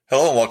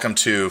Hello and welcome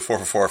to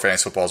 4for4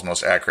 Fantasy Football's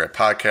Most Accurate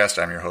Podcast.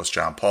 I'm your host,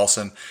 John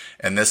Paulson,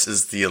 and this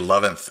is the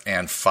 11th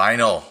and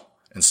final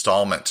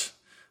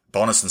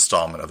bonus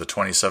installment of the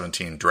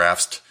 2017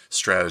 Draft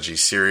Strategy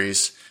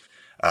Series.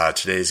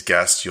 Today's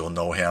guest, you'll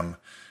know him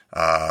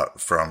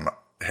from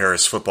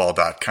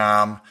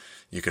harrisfootball.com.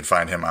 You can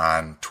find him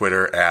on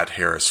Twitter at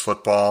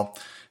harrisfootball.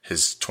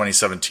 His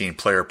 2017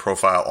 Player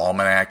Profile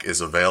Almanac is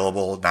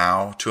available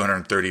now,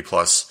 230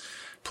 plus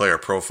player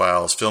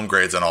profiles, film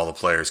grades on all the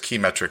players, key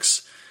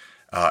metrics,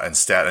 and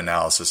stat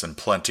analysis, and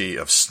plenty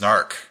of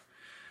snark,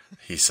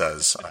 he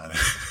says.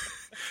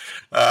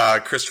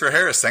 Christopher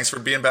Harris, thanks for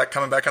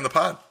coming back on the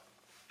pod.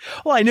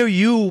 Well, I know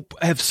you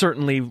have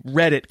certainly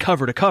read it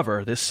cover to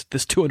cover, this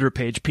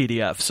 200-page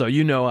PDF, so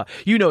you know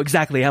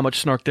exactly how much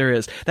snark there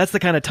is. That's the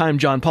kind of time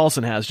John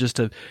Paulson has just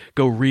to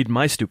go read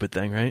my stupid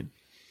thing, right?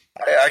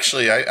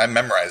 I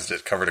memorized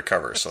it cover to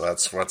cover, so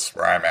that's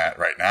where I'm at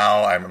right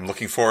now. I'm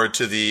looking forward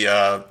to the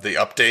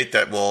update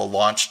that will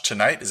launch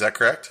tonight. Is that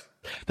correct?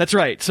 That's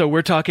right. So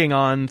we're talking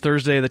on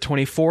Thursday the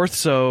 24th.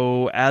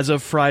 So as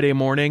of Friday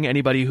morning,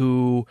 anybody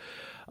who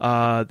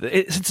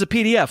it's a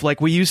PDF.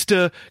 Like we used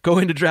to go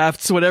into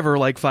drafts, whatever,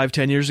 like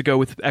 5-10 years ago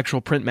with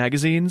actual print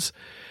magazines.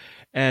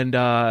 And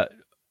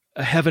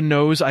heaven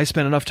knows I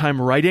spent enough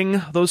time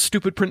writing those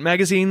stupid print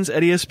magazines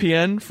at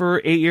ESPN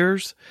for 8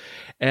 years.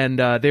 And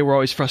they were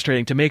always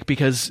frustrating to make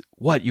because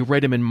you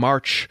write them in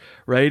March,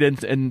 right?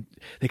 And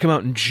they come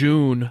out in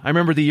June. I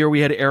remember the year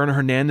we had Aaron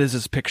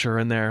Hernandez's picture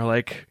in there,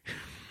 like,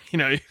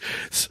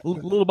 it's a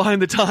little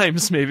behind the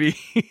times, maybe.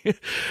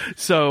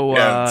 So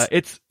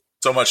it's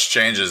so much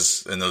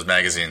changes in those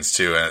magazines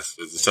too, and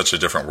it's such a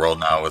different world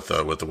now with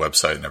the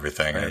website and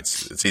everything. Right. And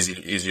it's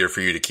easier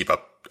for you to keep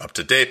up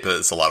to date, but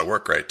it's a lot of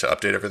work, right, to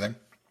update everything.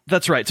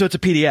 That's right. So it's a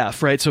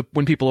PDF, right? So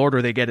when people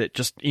order, they get it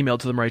just emailed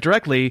to them right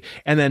directly.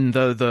 And then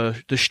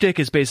the shtick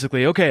is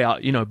basically, okay,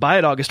 I'll, buy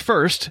it August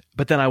 1st,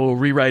 but then I will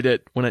rewrite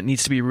it when it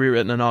needs to be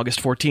rewritten on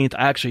August 14th.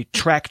 I actually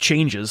track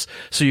changes.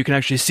 So you can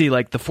actually see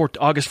like the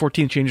August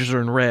 14th changes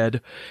are in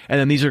red. And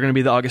then these are going to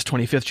be the August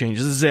 25th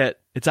changes. This is it.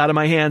 It's out of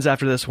my hands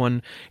after this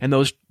one. And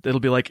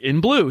it'll be like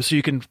in blue. So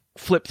you can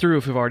flip through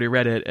if you've already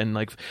read it. And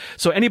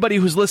so anybody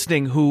who's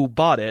listening who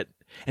bought it,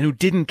 and who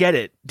didn't get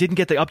the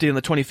update on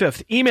the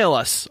 25th, email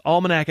us,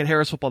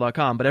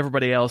 almanac@harrisfootball.com. But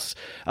everybody else,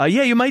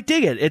 you might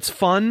dig it. It's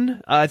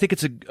fun. I think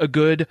it's a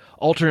good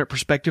alternate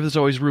perspective. There's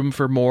always room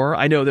for more.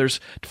 I know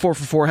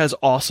 4for4 has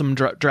awesome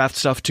draft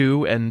stuff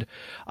too, and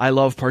I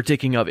love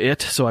partaking of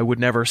it, so I would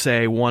never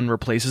say one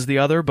replaces the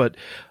other, but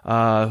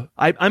I'm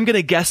going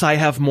to guess I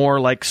have more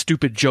like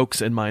stupid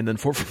jokes in mind than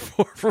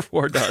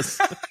 4for4 does.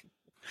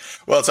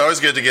 Well, it's always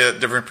good to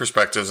get different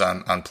perspectives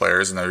on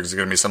players, and there's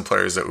going to be some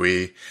players that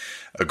we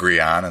agree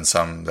on and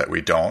some that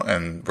we don't.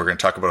 And we're going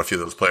to talk about a few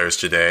of those players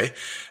today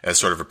as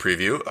sort of a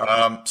preview.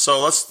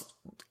 So let's,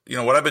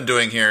 what I've been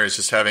doing here is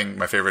just having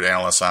my favorite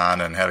analysts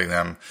on and having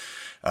them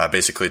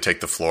basically take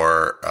the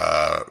floor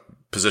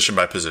position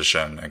by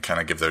position and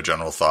kind of give their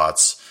general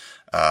thoughts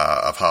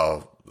of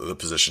how the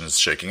position is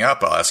shaking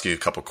up. I'll ask you a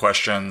couple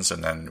questions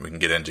and then we can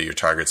get into your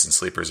targets and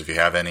sleepers if you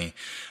have any.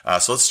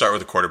 So let's start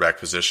with the quarterback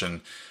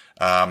position.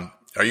 Are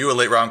you a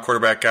late round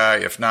quarterback guy?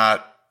 If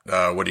not,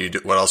 what do you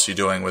do? What else are you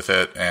doing with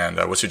it? And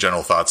what's your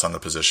general thoughts on the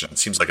position? It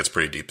seems like it's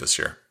pretty deep this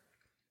year.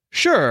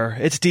 Sure,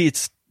 it's deep.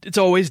 It's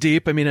always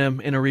deep. I mean,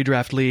 in a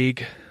redraft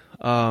league,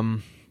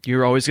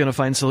 you're always going to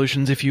find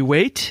solutions if you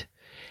wait,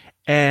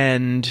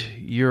 and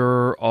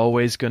you're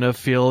always going to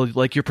feel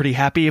like you're pretty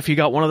happy if you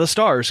got one of the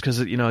stars because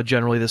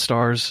generally the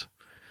stars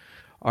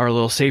are a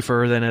little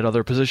safer than at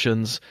other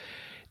positions.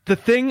 The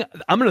thing,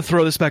 I'm going to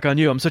throw this back on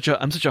you. I'm such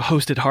a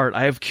host at heart.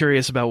 I am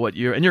curious about what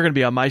you're going to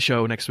be on my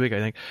show next week, I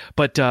think.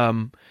 But,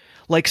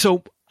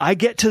 so I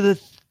get to the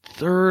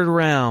third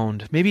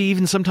round, maybe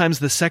even sometimes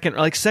the second,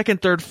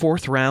 third,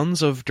 fourth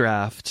rounds of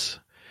drafts.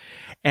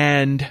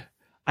 And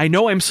I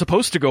know I'm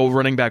supposed to go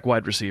running back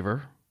wide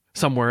receiver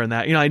somewhere in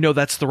that, I know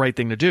that's the right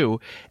thing to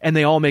do. And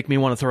they all make me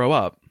want to throw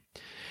up.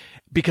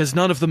 Because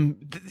none of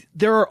them,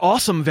 there are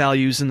awesome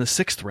values in the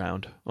sixth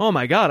round. Oh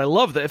my God, I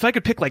love that. If I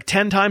could pick like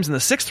 10 times in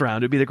the sixth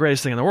round, it'd be the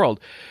greatest thing in the world.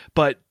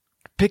 But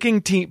picking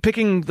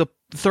the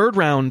third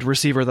round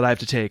receiver that I have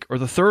to take, or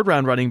the third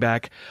round running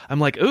back, I'm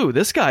like, ooh,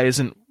 this guy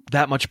isn't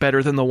that much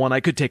better than the one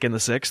I could take in the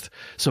sixth.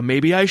 So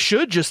maybe I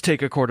should just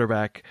take a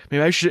quarterback.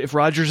 Maybe I should, if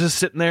Rodgers is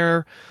sitting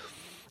there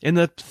in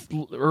the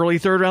early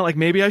third round,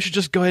 maybe I should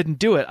just go ahead and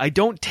do it. I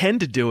don't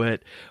tend to do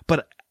it,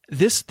 but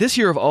this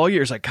year of all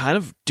years, I kind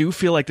of do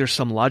feel like there's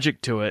some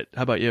logic to it.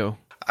 How about you?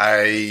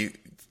 I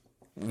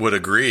would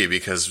agree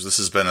because this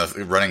has been a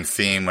running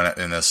theme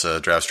in this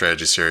draft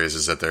strategy series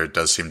is that there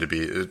does seem to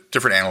be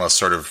different analysts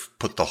sort of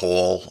put the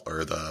hole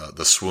or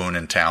the swoon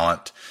in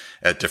talent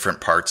at different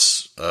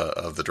parts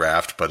of the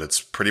draft, but it's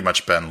pretty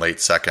much been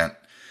late second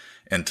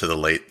into the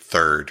late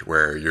third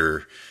where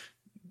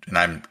and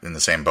I'm in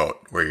the same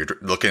boat, where you're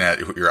looking at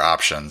your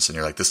options and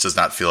you're like, this does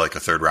not feel like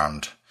a third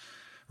round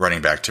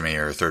running back to me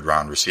or a third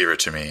round receiver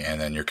to me. And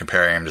then you're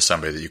comparing him to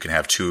somebody that you can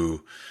have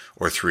 2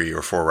 or 3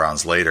 or 4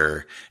 rounds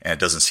later. And it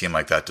doesn't seem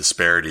like that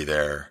disparity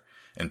there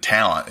and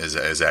talent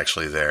is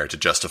actually there to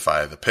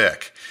justify the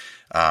pick.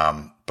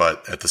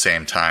 But at the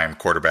same time,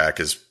 quarterback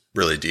is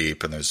really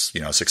deep, and there's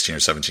 16 or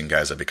 17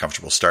 guys that'd be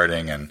comfortable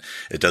starting, and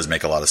it does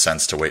make a lot of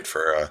sense to wait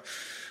for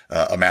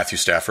a Matthew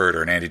Stafford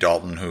or an Andy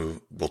Dalton,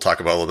 who we'll talk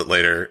about a little bit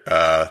later,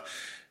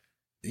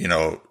 in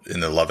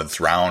the 11th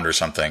round or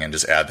something, and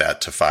just add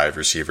that to 5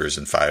 receivers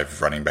and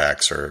 5 running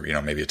backs, or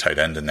maybe a tight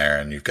end in there,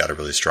 and you've got a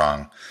really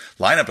strong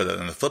lineup. But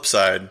on the flip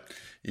side,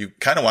 you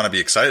kind of want to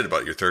be excited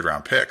about your 3rd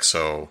round pick,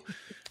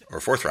 or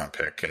 4th round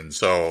pick. And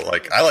so,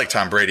 I like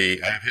Tom Brady.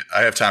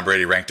 I have Tom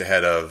Brady ranked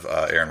ahead of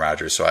Aaron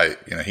Rodgers. So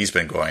he's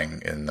been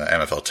going in the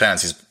NFL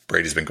 10s.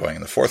 Brady's been going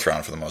in the 4th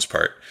round for the most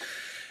part.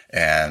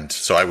 And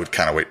so I would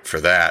kind of wait for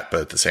that.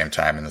 But at the same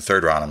time, in the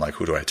 3rd round, I'm like,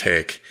 who do I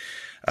take?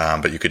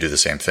 But you could do the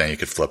same thing. You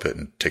could flip it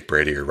and take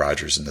Brady or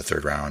Rodgers in the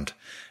 3rd round,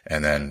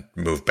 and then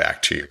move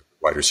back to your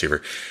wide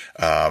receiver,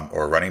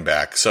 or running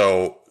back.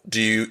 So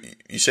you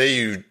say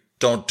you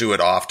don't do it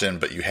often,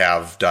 but you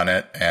have done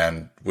it.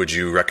 And would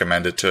you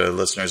recommend it to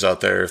listeners out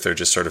there if they're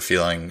just sort of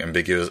feeling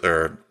ambiguous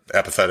or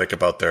apathetic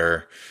about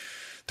their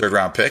 3rd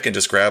round pick, and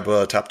just grab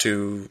a top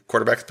 2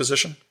 quarterback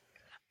position?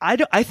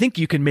 I think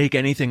you can make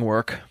anything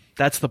work.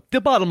 That's the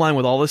bottom line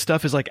with all this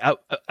stuff, is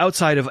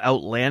outside of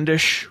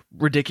outlandish,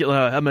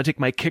 ridiculous, I'm going to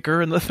take my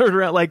kicker in the 3rd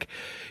round.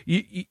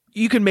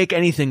 You can make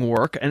anything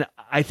work. And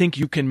I think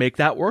you can make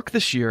that work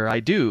this year.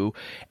 I do.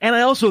 And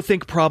I also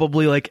think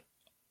probably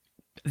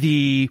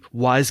the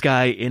wise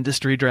guy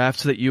industry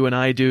drafts that you and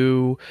I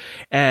do,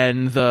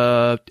 and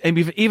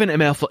even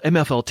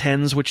MFL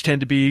 10s, which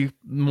tend to be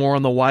more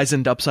on the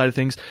wizened up side of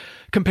things,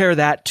 compare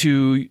that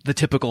to the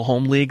typical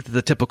home league that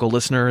the typical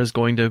listener is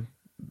going to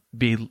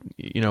be,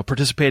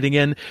 participating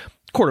in.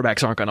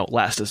 Quarterbacks aren't going to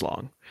last as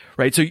long,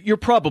 right? So you're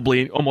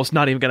probably almost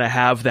not even going to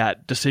have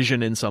that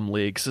decision in some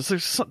leagues. There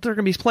are going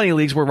to be plenty of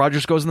leagues where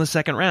Rodgers goes in the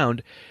 2nd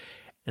round.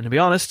 And to be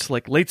honest,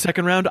 late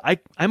 2nd round,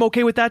 I'm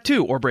okay with that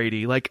too. Or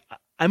Brady.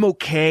 I'm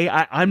okay.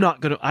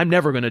 I'm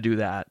never going to do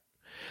that.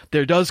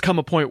 There does come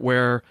a point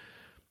where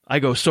I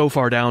go so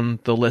far down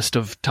the list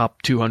of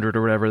top 200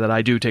 or whatever that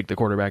I do take the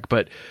quarterback.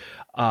 But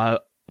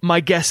my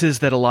guess is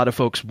that a lot of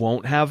folks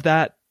won't have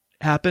that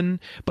happen.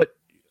 But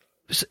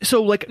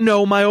so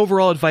no, my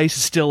overall advice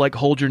is still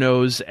hold your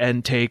nose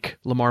and take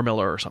Lamar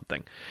Miller or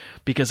something,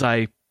 because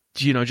I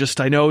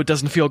know it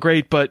doesn't feel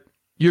great, but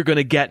you're going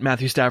to get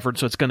Matthew Stafford,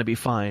 so it's going to be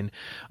fine.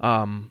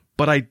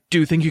 But I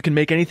do think you can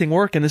make anything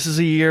work, and this is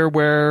a year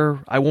where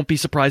I won't be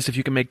surprised if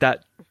you can make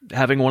that,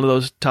 having one of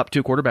those top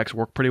 2 quarterbacks,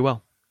 work pretty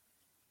well.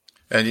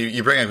 And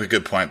you bring up a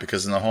good point,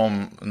 because in the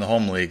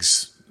home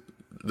leagues,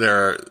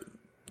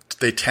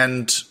 they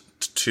tend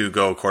to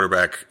go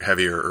quarterback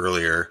heavier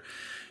earlier.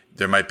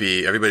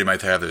 Everybody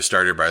might have their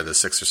starter by the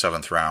 6th or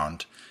 7th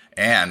round,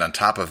 and on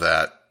top of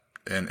that,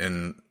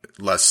 in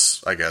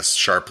less, I guess,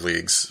 sharp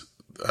leagues,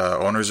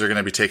 owners are going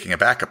to be taking a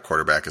backup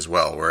quarterback as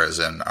well. Whereas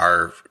in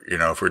our,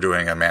 if we're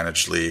doing a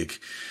managed league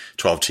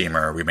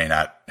 12-teamer, we may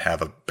not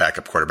have a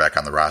backup quarterback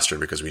on the roster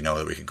because we know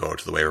that we can go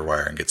to the waiver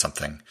wire and get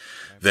something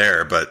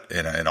there. But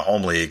in a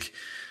home league,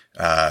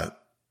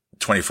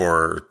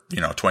 24,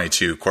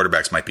 22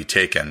 quarterbacks might be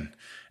taken.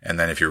 And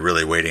then if you're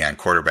really waiting on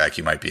quarterback,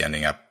 you might be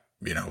ending up,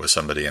 with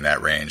somebody in that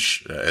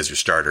range as your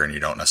starter, and you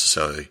don't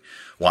necessarily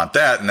want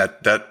that. And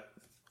that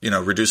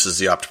reduces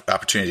the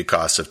opportunity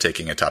cost of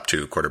taking a top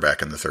 2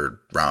 quarterback in the 3rd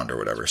round or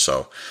whatever.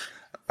 So,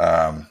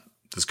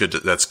 that's good.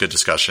 That's good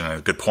discussion and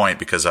a good point,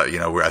 because, I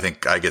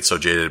think I get so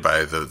jaded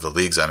by the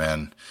leagues I'm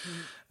in,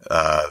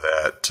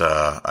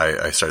 that,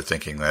 I started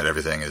thinking that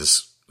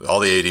all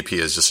the ADP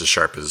is just as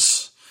sharp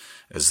as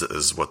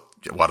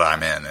what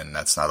I'm in. And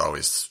that's not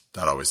always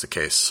the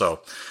case.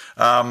 So,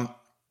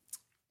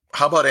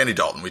 how about Andy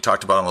Dalton? We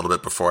talked about him a little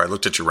bit before. I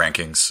looked at your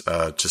rankings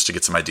just to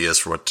get some ideas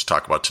for what to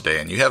talk about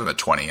today, and you have him at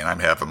 20, and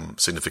I have him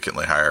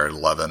significantly higher at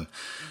 11.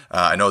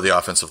 I know the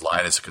offensive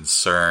line is a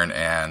concern,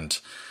 and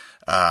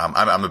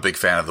I'm a big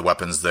fan of the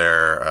weapons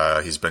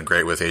there. He's been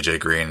great with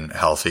AJ Green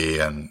healthy,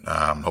 and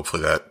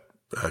hopefully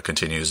that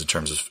continues in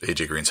terms of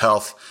AJ Green's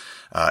health.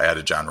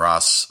 Added John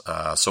Ross.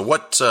 So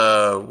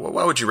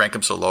why would you rank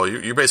him so low?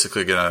 You're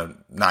basically going to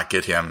not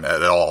get him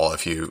at all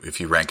if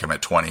you rank him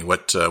at 20.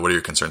 What are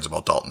your concerns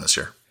about Dalton this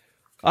year?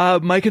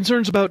 My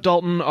concerns about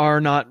Dalton are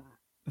not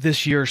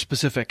this year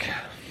specific.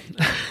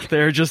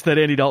 They're just that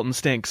Andy Dalton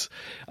stinks.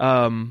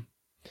 And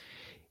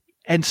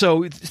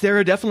so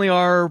there definitely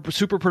are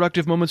super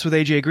productive moments with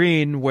AJ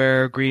Green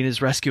where Green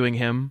is rescuing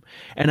him.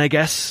 And I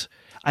guess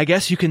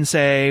you can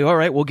say, all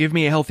right, well, give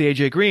me a healthy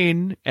AJ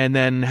Green, and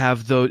then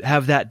have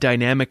that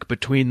dynamic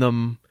between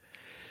them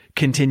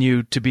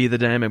continue to be the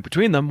dynamic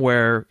between them,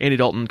 where Andy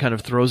Dalton kind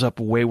of throws up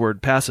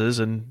wayward passes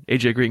and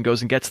AJ Green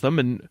goes and gets them,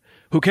 and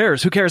who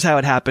cares? Who cares how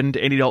it happened?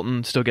 Andy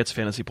Dalton still gets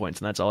fantasy points,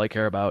 and that's all I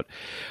care about.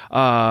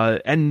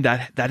 And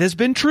that has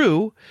been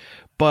true,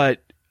 but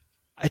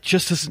it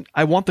just isn't.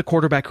 I want the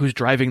quarterback who's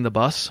driving the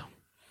bus.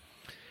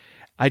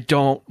 I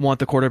don't want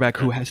the quarterback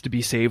who has to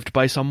be saved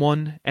by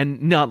someone,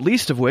 and not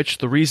least of which,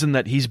 the reason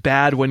that he's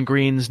bad when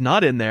Green's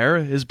not in there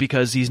is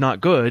because he's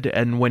not good,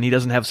 and when he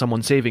doesn't have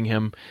someone saving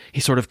him,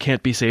 he sort of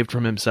can't be saved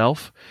from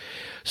himself.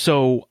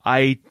 So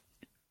I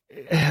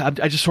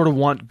I just sort of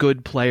want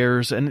good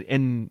players,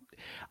 and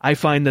I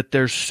find that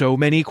there's so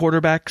many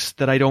quarterbacks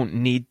that I don't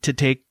need to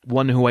take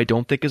one who I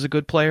don't think is a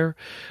good player.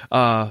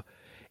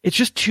 It's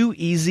just too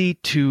easy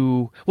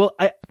to. Well,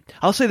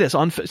 I'll say this so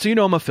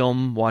I'm a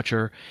film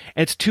watcher.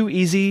 And it's too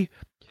easy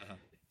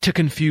to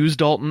confuse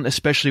Dalton,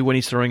 especially when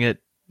he's throwing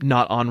it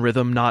not on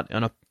rhythm, not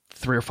on a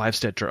 3 or 5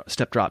 step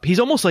drop. He's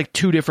almost like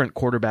two different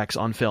quarterbacks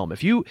on film.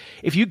 If you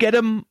get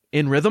him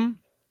in rhythm,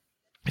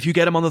 if you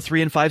get him on the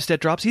 3 and 5 step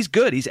drops, he's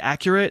good. He's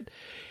accurate.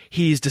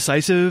 He's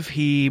decisive.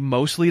 He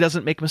mostly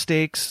doesn't make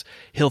mistakes.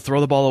 He'll throw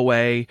the ball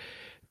away.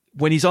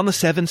 When he's on the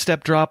 7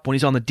 step drop, when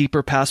he's on the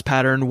deeper pass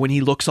pattern, when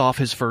he looks off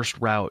his first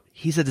route,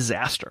 he's a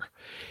disaster.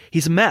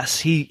 He's a mess.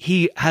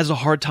 He has a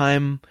hard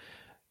time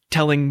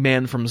telling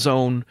man from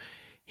zone.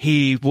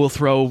 He will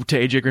throw to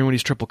AJ Green when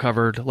he's triple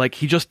covered. Like,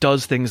 he just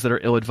does things that are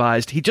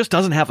ill-advised. He just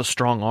doesn't have a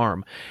strong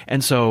arm,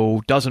 and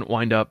so doesn't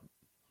wind up.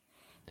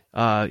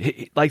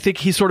 I think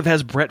he sort of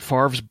has Brett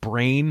Favre's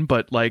brain,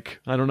 but like,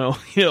 I don't know,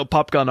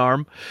 pop gun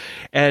arm.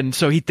 And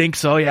so he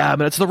thinks, oh yeah,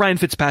 but it's the Ryan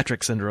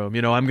Fitzpatrick syndrome.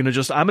 I'm going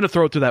to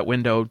throw it through that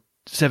window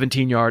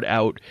 17-yard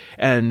out.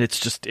 And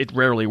it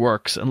rarely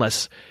works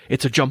unless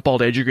it's a jump ball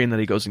to AJ Green that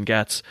he goes and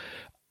gets.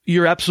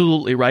 You're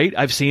absolutely right.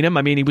 I've seen him.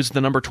 I mean, he was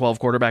the number 12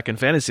 quarterback in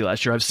fantasy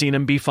last year. I've seen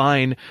him be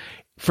fine.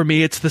 For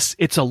me,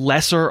 it's a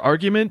lesser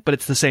argument, but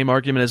it's the same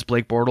argument as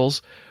Blake Bortles,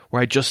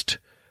 where I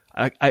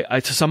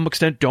to some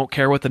extent don't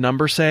care what the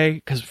numbers say,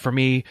 because for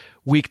me,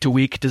 week to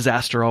week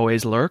disaster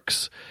always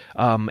lurks.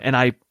 And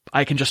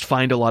I can just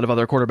find a lot of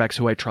other quarterbacks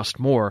who I trust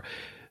more.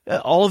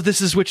 All of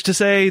this is which to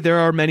say there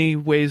are many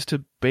ways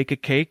to bake a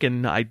cake,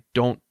 and I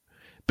don't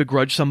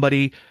begrudge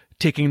somebody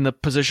taking the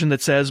position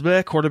that says,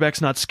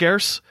 quarterback's not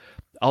scarce.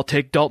 I'll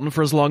take Dalton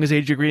for as long as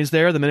AJ Green's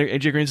there. The minute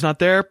AJ Green's not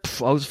there,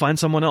 I'll just find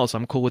someone else.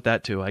 I'm cool with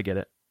that too. I get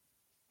it.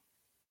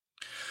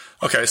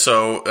 Okay,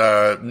 so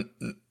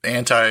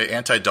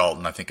anti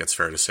Dalton. I think it's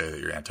fair to say that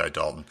you're anti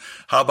Dalton.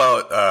 How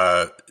about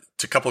a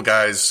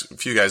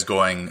few guys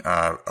going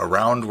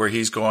around where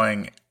he's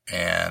going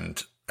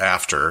and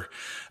after?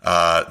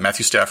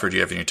 Matthew Stafford, you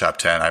have in your top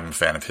 10. I'm a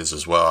fan of his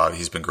as well.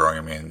 He's been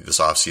growing me this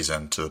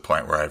offseason to the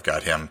point where I've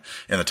got him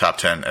in the top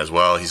 10 as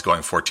well. He's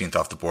going 14th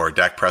off the board.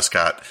 Dak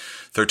Prescott,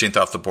 13th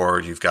off the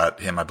board. You've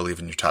got him, I believe,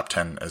 in your top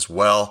 10 as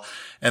well.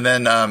 And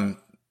then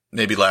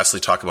maybe lastly,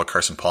 talk about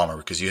Carson Palmer,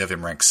 because you have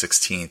him ranked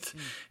 16th,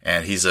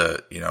 and he's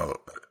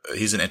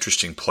an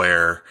interesting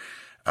player,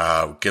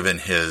 given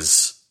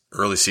his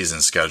early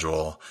season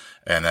schedule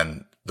and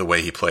then the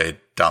way he played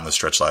down the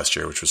stretch last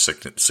year, which was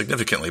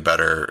significantly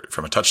better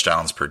from a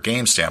touchdowns per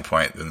game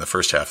standpoint than the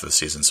first half of the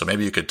season. So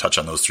maybe you could touch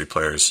on those 3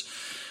 players,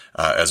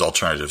 as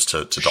alternatives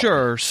to Dalton.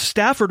 Sure.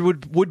 Stafford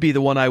would be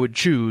the one I would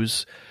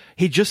choose.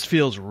 He just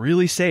feels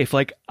really safe.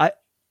 Like,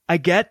 I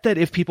get that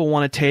if people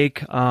want to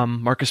take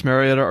Marcus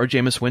Mariota or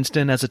Jameis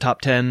Winston as a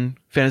top 10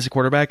 fantasy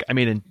quarterback, I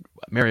mean, in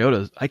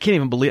Mariota, I can't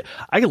even believe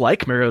I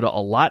like Mariota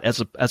a lot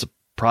as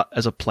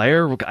a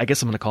player. I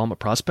guess I'm going to call him a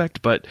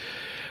prospect, but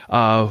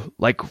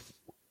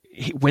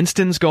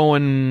Winston's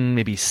going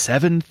maybe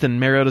 7th and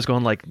Mariota's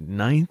going like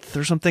 9th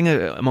or something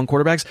among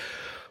quarterbacks.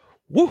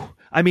 Woo!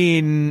 I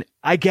mean,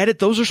 I get it.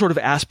 Those are sort of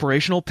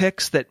aspirational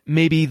picks that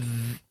maybe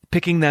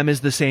picking them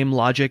is the same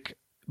logic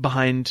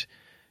behind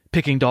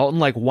picking Dalton.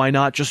 Like, why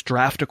not just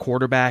draft a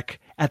quarterback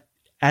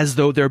as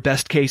though their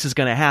best case is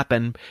going to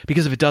happen?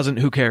 Because if it doesn't,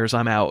 who cares?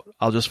 I'm out.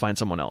 I'll just find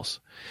someone else.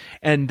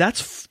 And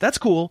that's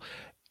cool.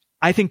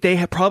 I think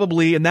they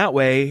probably in that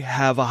way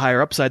have a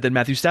higher upside than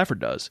Matthew Stafford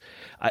does.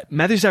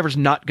 Matthew Stafford's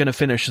not going to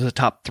finish as a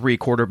top 3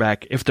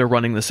 quarterback if they're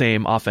running the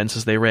same offense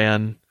as they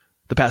ran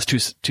the past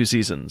two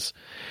seasons.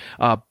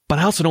 But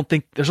I also don't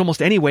think there's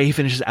almost any way he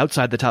finishes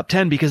outside the top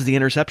 10 because the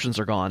interceptions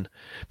are gone,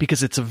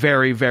 because it's a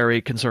very,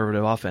 very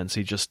conservative offense.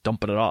 He's just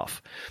dumping it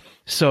off.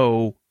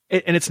 So,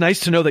 and it's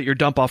nice to know that your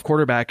dump off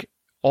quarterback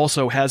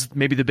also has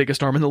maybe the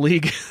biggest arm in the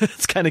league.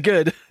 It's kind of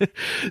good.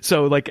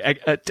 So like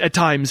at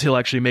times he'll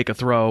actually make a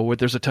throw where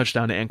there's a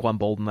touchdown to Anquan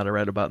Bolden that I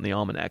read about in the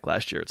Almanac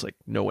last year. It's like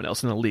no one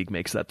else in the league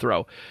makes that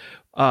throw.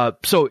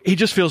 So he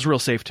just feels real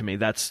safe to me.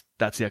 That's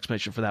the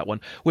explanation for that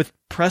one. With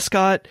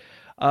Prescott,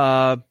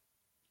 no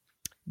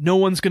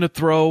one's going to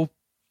throw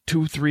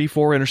 2, 3,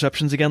 4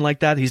 interceptions again like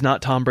that. He's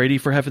not Tom Brady,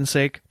 for heaven's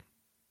sake.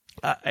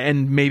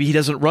 And maybe he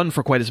doesn't run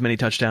for quite as many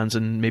touchdowns,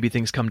 and maybe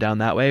things come down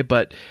that way.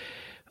 But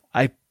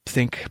I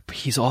think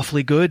he's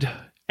awfully good.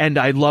 And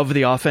I love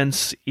the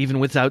offense, even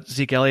without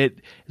Zeke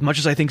Elliott. As much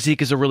as I think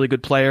Zeke is a really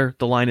good player,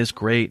 the line is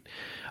great.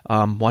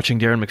 Watching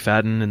Darren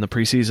McFadden in the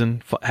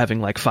preseason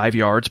having like 5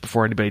 yards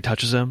before anybody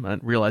touches him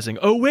and realizing,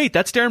 oh wait,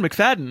 that's Darren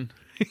McFadden.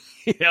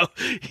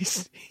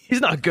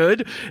 He's not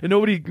good, and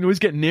nobody's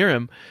getting near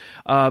him.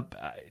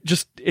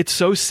 Just it's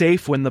so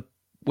safe when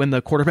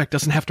the quarterback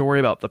doesn't have to worry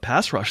about the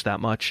pass rush that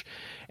much.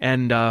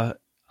 And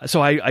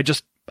so I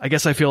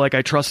guess I feel like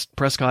I trust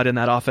Prescott in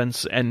that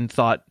offense, and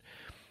thought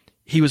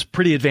he was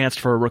pretty advanced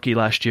for a rookie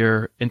last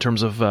year in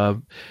terms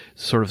of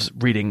sort of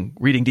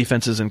reading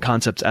defenses and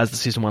concepts as the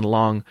season went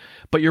along.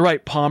 But you're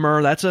right,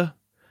 Palmer, that's a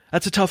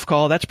tough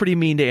call. That's pretty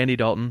mean to Andy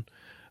Dalton.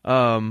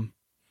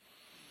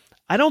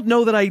 I don't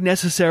know that I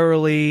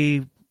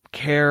necessarily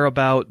care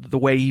about the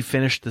way he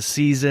finished the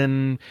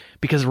season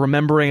because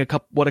remembering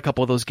what a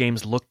couple of those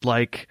games looked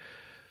like.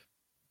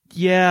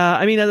 Yeah,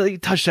 I mean,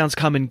 touchdowns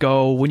come and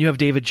go. When you have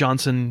David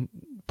Johnson,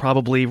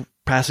 probably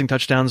passing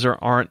touchdowns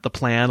aren't the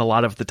plan a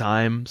lot of the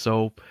time.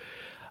 So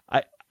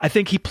I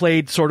think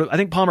I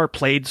think Palmer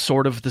played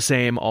sort of the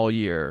same all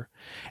year.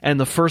 And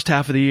the first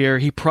half of the year,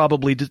 he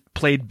probably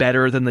played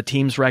better than the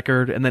team's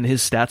record and then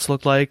his stats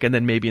looked like. And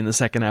then maybe in the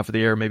second half of the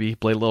year, maybe he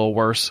played a little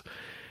worse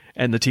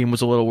and the team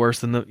was a little worse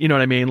than you know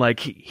what I mean? Like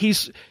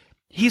he's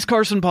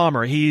Carson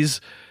Palmer.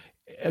 He's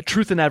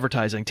truth in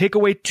advertising. Take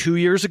away 2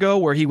 years ago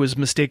where he was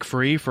mistake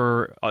free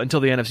for until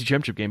the NFC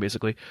Championship game,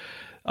 basically.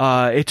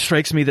 It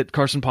strikes me that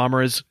Carson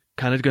Palmer is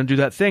kind of going to do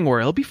that thing where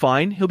he'll be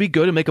fine. He'll be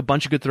good and make a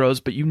bunch of good throws,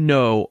 but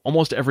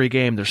almost every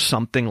game there's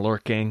something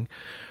lurking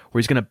where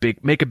he's going to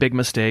make a big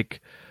mistake.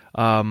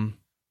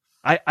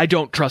 I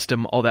don't trust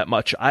him all that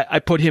much. I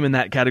put him in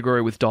that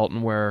category with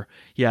Dalton where,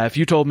 yeah, if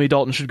you told me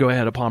Dalton should go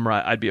ahead of Palmer,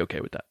 I'd be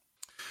okay with that.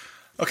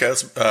 Okay.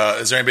 Is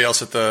there anybody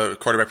else at the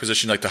quarterback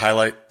position you'd like to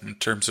highlight in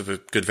terms of a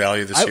good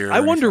value this year? I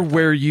wonder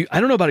where I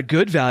don't know about a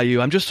good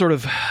value. I'm just sort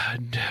of,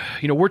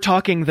 we're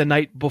talking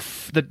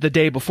the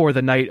day before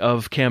the night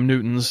of Cam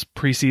Newton's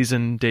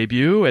preseason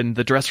debut and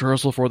the dress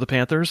rehearsal for the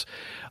Panthers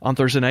on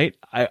Thursday night.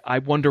 I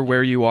wonder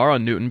where you are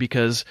on Newton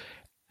because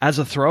as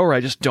a thrower,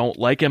 I just don't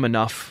like him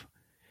enough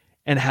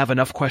and have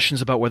enough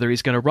questions about whether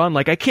he's going to run.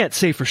 Like I can't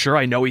say for sure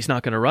I know he's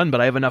not going to run, but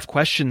I have enough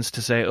questions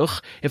to say,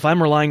 if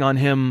I'm relying on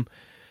him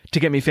to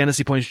get me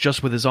fantasy points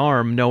just with his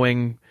arm,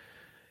 knowing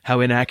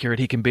how inaccurate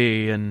he can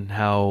be and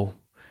how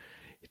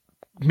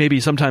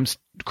maybe sometimes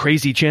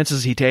crazy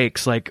chances he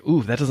takes, like,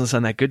 ooh, that doesn't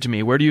sound that good to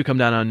me. Where do you come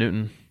down on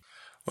Newton?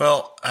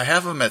 Well, I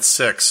have him at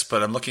 6,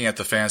 but I'm looking at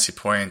the fantasy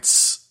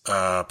points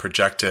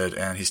projected,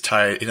 and he's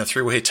tied in a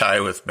 3-way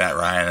tie with Matt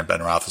Ryan and Ben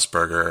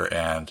Roethlisberger,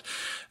 and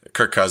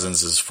Kirk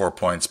Cousins is 4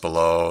 points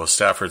below.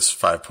 Stafford's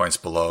 5 points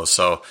below.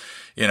 So,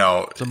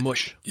 it's a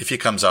mush. If he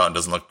comes out and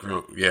doesn't look,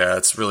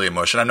 it's really a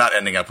mush. And I'm not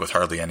ending up with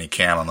hardly any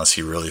Cam unless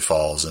he really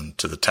falls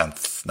into the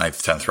 9th,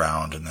 10th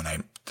round, and then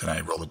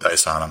I roll the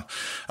dice on him.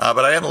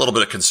 But I am a little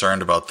bit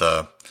concerned about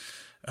the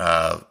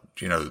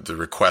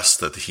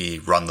request that he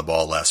run the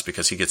ball less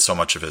because he gets so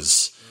much of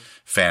his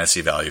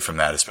fantasy value from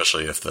that,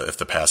 especially if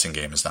the passing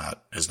game is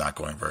not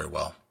going very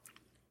well.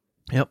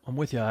 Yep, I'm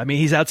with you. I mean,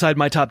 he's outside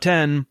my top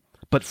 10.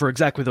 But for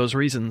exactly those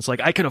reasons,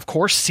 like I can of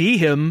course see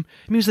him.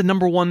 I mean, he was the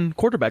number 1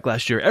 quarterback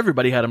last year.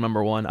 Everybody had him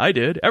number 1. I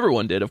did.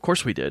 Everyone did. Of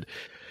course we did.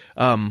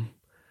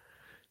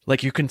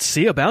 Like you can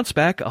see a bounce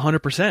back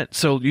 100%.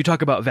 So you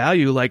talk about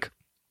value. Like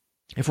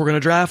if we're going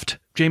to draft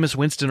Jameis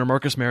Winston or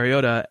Marcus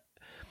Mariota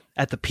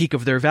at the peak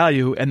of their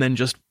value and then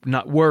just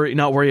not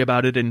worry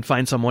about it and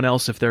find someone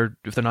else if they're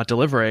not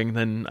delivering,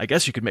 then I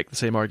guess you could make the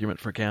same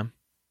argument for Cam.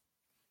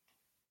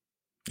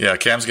 Yeah,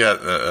 Cam's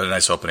got a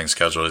nice opening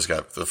schedule. He's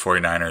got the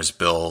 49ers,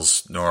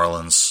 Bills, New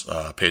Orleans,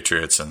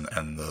 Patriots, and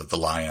the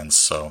Lions.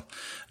 So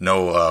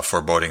no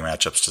foreboding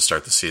matchups to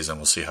start the season.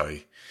 We'll see how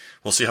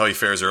he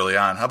fares early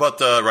on. How about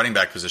the running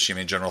back position?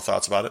 Any general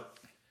thoughts about it?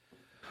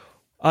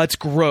 It's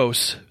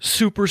gross,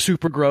 super,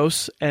 super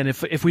gross. And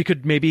if we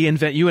could maybe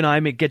you and I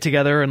get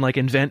together and like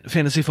invent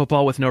fantasy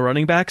football with no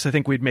running backs, I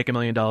think we'd make $1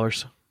 million.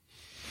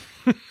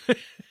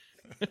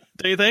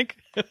 Do you think?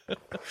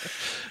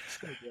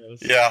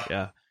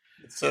 Yeah.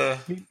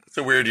 It's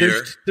a weird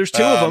year. There's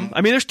 2 of them.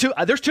 I mean, there's two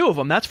of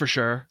them. That's for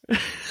sure.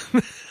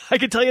 I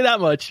can tell you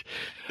that much.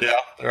 Yeah,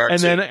 there are and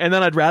two. then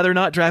I'd rather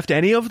not draft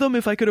any of them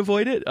if I could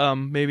avoid it.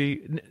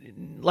 Maybe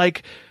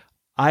like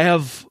I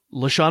have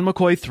LaShawn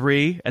McCoy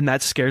 3, and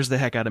that scares the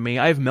heck out of me.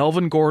 I have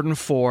Melvin Gordon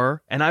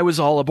 4, and I was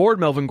all aboard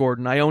Melvin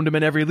Gordon. I owned him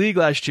in every league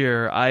last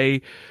year.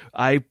 I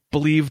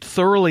believed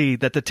thoroughly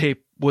that the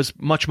tape was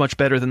much, much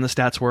better than the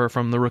stats were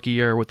from the rookie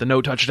year with the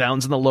no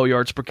touchdowns and the low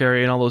yards per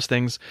carry and all those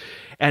things.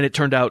 And it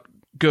turned out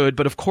good,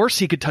 but of course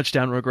he could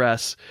touchdown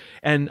regress.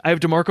 And I have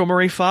DeMarco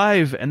Murray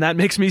 5, and that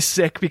makes me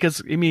sick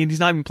because, I mean,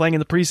 he's not even playing in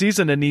the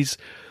preseason, and he's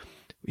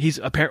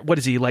apparent. What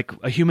is he, like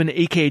a human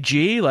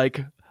AKG?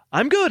 Like,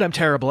 I'm good, I'm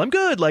terrible, I'm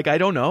good. Like, I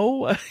don't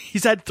know.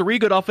 He's had 3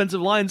 good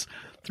offensive lines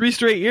 3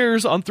 straight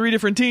years on 3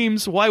 different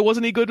teams. Why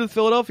wasn't he good with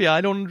Philadelphia? I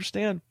don't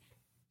understand.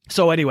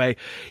 So anyway,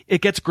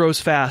 it gets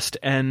gross fast,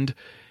 and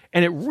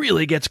it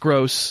really gets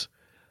gross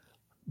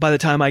by the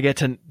time I get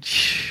to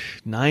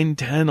 9,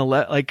 10,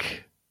 11,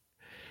 like,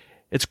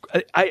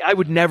 I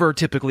would never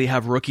typically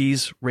have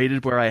rookies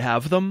rated where I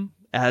have them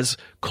as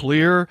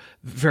clear,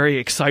 very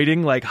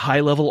exciting, like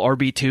high-level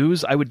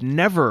RB2s. I would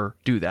never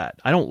do that.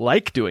 I don't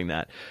like doing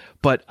that.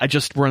 But I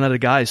just run out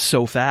of guys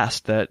so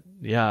fast that,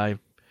 yeah,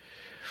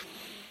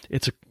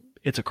 it's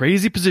a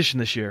crazy position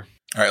this year.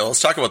 All right, well,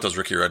 let's talk about those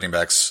rookie running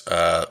backs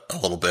a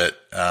little bit.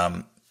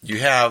 You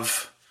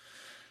have,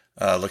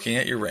 looking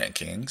at your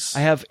rankings. I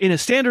have, in a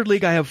standard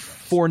league, I have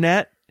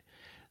Fournette,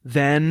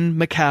 then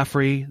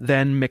McCaffrey,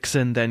 then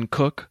Mixon, then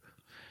Cook.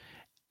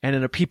 And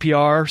in a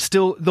PPR,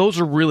 still, those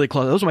are really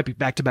close. Those might be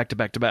back to back to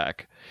back to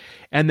back.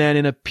 And then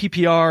in a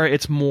PPR,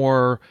 it's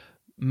more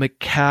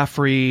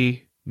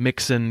McCaffrey,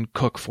 Mixon,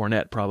 Cook,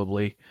 Fournette,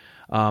 probably.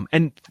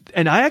 And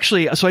I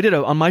actually, so I did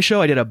on my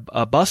show, I did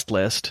a bust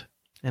list.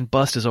 And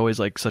bust is always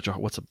like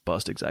what's a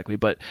bust exactly?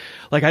 But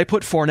like I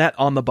put Fournette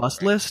on the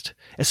bust list,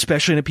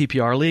 especially in a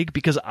PPR league,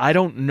 because I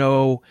don't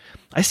know.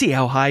 I see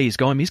how high he's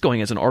going. He's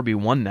going as an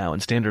RB1 now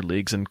in standard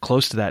leagues and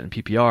close to that in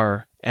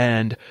PPR.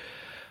 And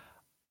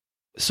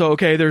so,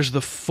 okay, there's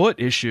the foot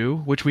issue,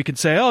 which we could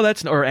say,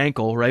 or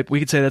ankle, right? We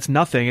could say that's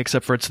nothing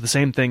except for it's the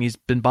same thing. He's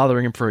been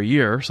bothering him for a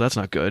year, so that's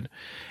not good.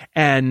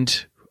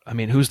 And I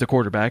mean, who's the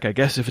quarterback? I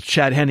guess if it's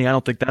Chad Henne, I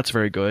don't think that's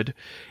very good.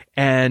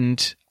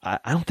 And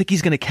I don't think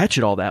he's going to catch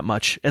it all that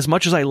much. As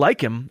much as I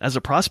like him as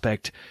a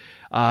prospect,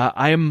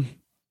 I'm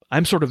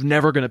sort of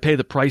never going to pay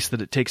the price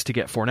that it takes to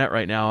get Fournette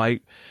right now.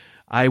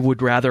 I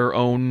would rather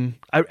own,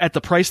 at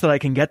the price that I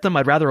can get them,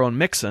 I'd rather own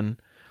Mixon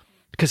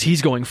because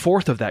he's going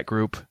fourth of that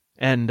group.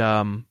 And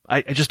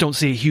I just don't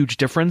see a huge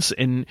difference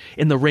in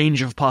the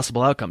range of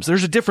possible outcomes.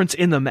 There's a difference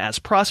in them as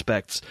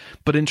prospects,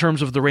 but in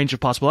terms of the range of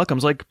possible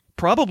outcomes, like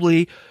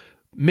probably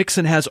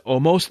Mixon has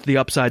almost the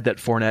upside that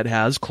Fournette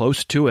has,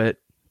 close to it.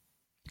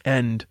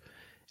 And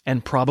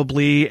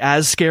probably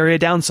as scary a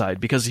downside,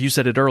 because you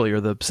said it earlier,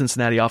 the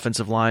Cincinnati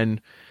offensive line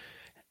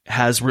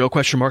has real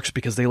question marks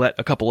because they let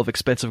a couple of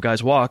expensive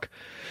guys walk.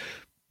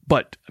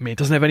 But, I mean, it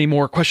doesn't have any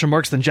more question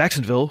marks than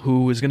Jacksonville,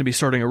 who is going to be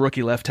starting a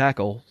rookie left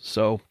tackle.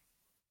 So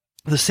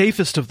the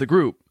safest of the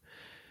group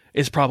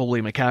is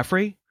probably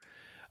McCaffrey.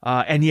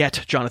 And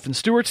yet Jonathan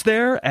Stewart's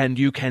there, and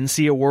you can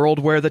see a world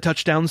where the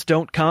touchdowns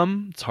don't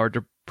come. It's hard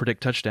to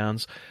predict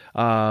touchdowns.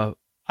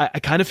 I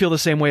kind of feel the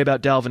same way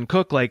about Dalvin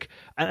Cook. Like,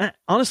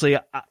 honestly,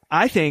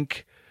 I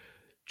think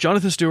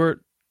Jonathan Stewart,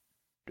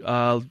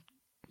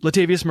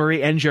 Latavius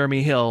Murray, and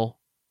Jeremy Hill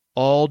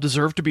all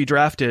deserve to be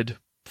drafted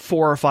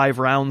 4 or 5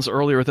 rounds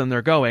earlier than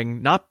they're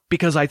going. Not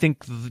because I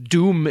think the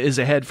doom is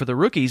ahead for the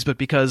rookies, but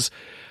because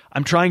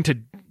I'm trying to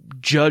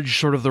judge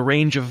sort of the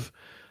range of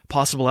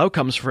possible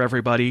outcomes for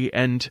everybody.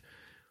 And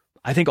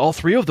I think all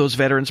 3 of those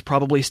veterans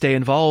probably stay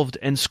involved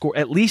and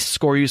at least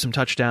score you some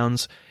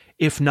touchdowns,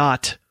 if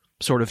not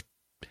sort of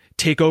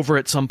take over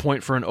at some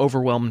point for an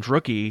overwhelmed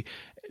rookie.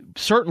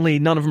 Certainly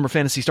none of them are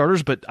fantasy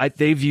starters, but I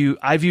view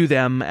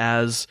them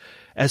as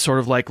sort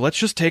of like, let's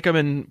just take them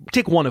and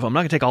take one of them. I'm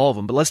not going to take all of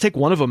them, but let's take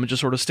one of them and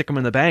just sort of stick them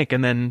in the bank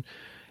and then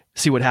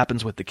see what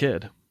happens with the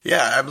kid.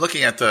 Yeah, I'm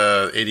looking at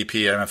the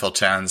ADP NFL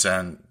 10s,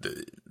 and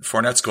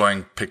Fournette's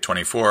going pick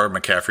 24,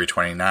 McCaffrey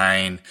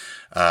 29.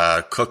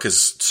 Cook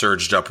has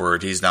surged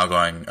upward. He's now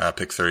going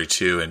pick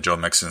 32, and Joe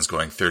Mixon's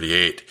going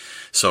 38.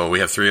 So we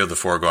have 3 of the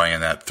 4 going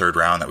in that third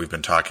round that we've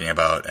been talking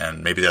about,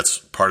 and maybe that's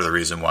part of the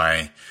reason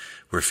why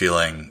we're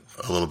feeling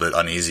a little bit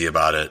uneasy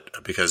about it,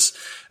 because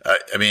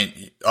I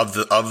mean,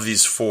 of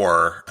these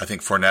 4, I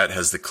think Fournette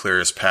has the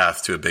clearest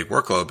path to a big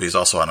workload, but he's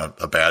also on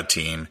a bad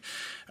team.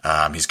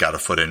 He's got a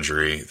foot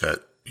injury that,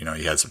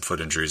 he had some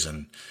foot injuries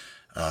in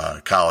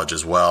college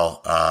as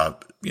well.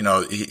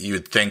 You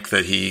would think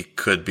that he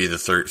could be the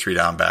 3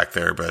 down back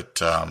there,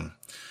 but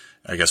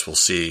I guess we'll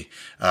see.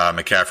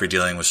 McCaffrey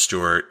dealing with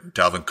Stewart,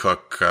 Dalvin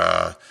Cook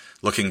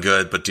looking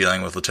good, but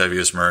dealing with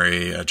Latavius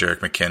Murray, Jerick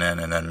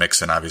McKinnon, and then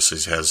Mixon obviously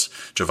has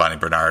Giovanni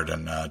Bernard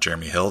and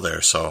Jeremy Hill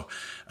there. So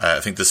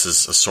I think this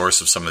is a source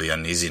of some of the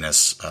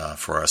uneasiness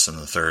for us in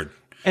the third.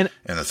 In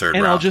the third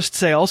round. I'll just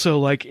say also,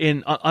 like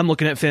I'm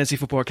looking at Fantasy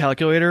Football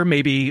Calculator,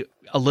 maybe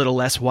a little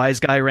less wise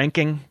guy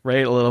ranking,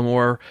 right? A little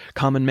more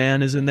common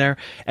man is in there.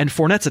 And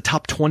Fournette's a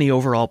top 20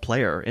 overall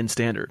player in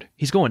standard.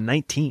 He's going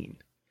 19.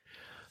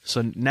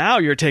 So now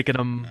you're taking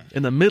him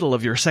in the middle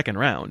of your second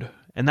round.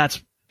 And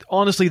that's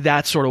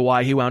sort of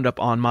why he wound up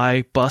on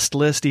my bust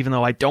list, even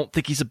though I don't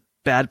think he's a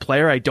bad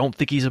player. I don't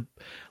think he's a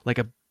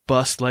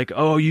bust, like,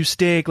 oh, you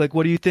stink. Like,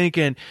 what are you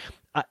thinking?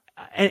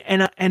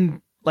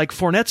 And like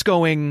Fournette's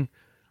going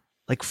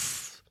like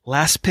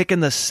last pick in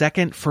the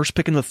second, first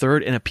pick in the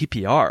third in a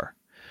PPR.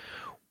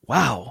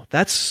 Wow,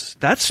 that's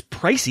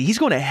pricey. He's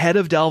going ahead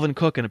of Dalvin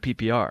Cook in a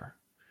PPR,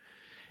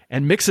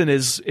 and Mixon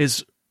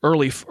is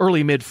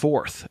early mid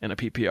fourth in a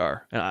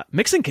PPR.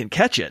 Mixon can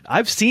catch it.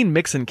 I've seen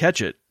Mixon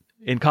catch it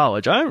in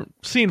college. I haven't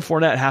seen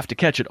Fournette have to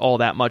catch it all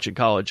that much in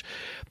college.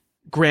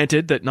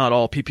 Granted that not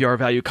all PPR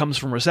value comes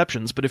from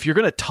receptions, but if you're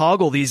going to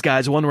toggle these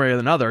guys one way or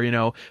another,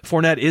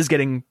 Fournette is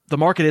the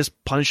market is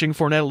punishing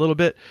Fournette a little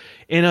bit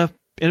in a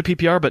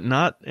PPR, but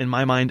not, in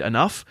my mind,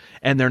 enough.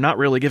 And they're not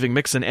really giving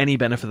Mixon any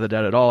benefit of the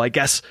doubt at all. I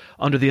guess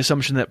under the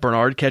assumption that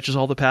Bernard catches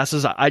all the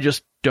passes, I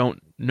just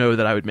don't know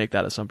that I would make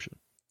that assumption.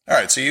 All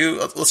right, so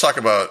let's talk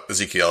about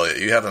Ezekiel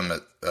Elliott. You have him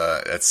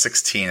at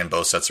 16 in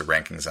both sets of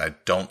rankings. I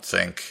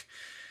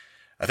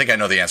think I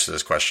know the answer to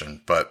this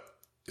question, but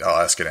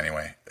I'll ask it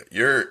anyway.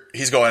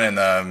 He's going in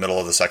the middle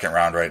of the second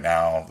round right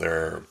now.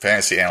 There are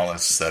fantasy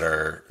analysts that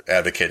are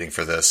advocating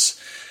for this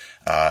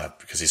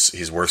because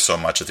he's worth so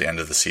much at the end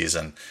of the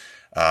season.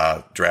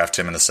 Draft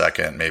him in the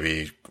second,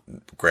 maybe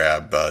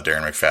grab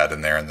Darren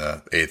McFadden there in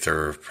the 8th,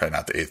 or probably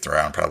not the 8th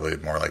round, probably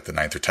more like the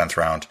 9th or 10th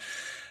round.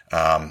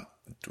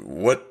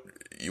 What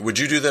would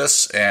you do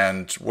this,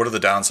 and what are the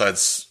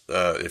downsides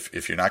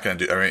if you're not going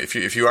to do? I mean,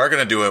 if you are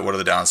going to do it, what are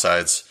the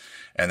downsides?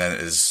 And then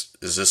is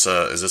this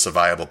a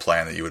viable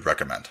plan that you would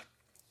recommend?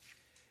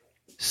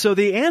 So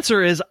the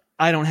answer is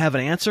I don't have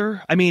an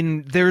answer. I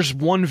mean, there's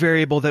one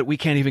variable that we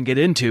can't even get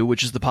into,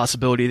 which is the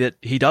possibility that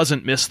he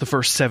doesn't miss the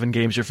first 7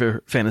 games of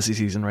your fantasy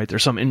season, right?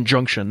 There's some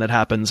injunction that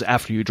happens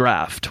after you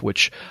draft,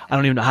 which I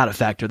don't even know how to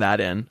factor that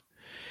in.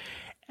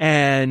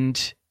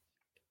 And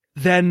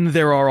then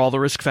there are all the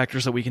risk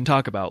factors that we can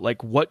talk about.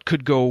 Like, what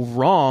could go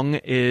wrong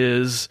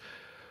is,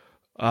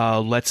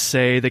 let's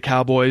say the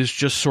Cowboys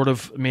just sort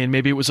of, I mean,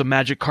 maybe it was a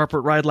magic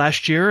carpet ride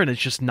last year and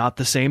it's just not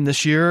the same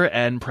this year,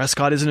 and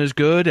Prescott isn't as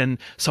good and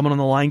someone on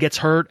the line gets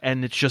hurt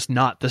and it's just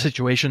not the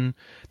situation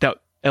that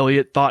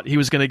Elliott thought he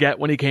was going to get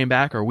when he came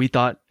back, or we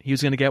thought he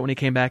was going to get when he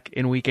came back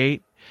in week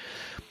 8.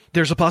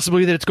 There's a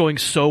possibility that it's going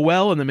so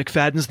well and that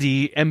McFadden's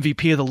the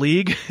MVP of the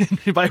league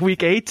by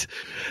week 8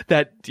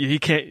 that you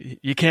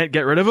can't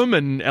get rid of him,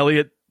 and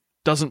Elliott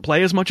doesn't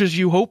play as much as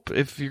you hope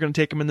if you're going to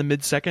take him in the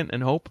mid-second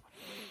and hope.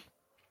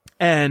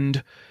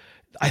 And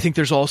I think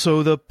there's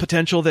also the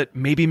potential that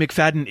maybe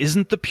McFadden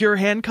isn't the pure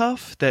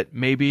handcuff, that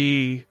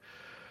maybe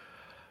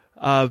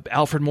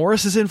Alfred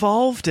Morris is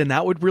involved, and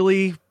that would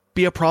really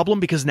be a problem,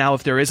 because now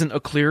if there isn't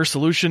a clear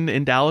solution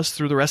in Dallas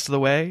through the rest of the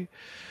way.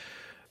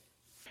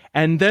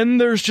 And then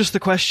there's just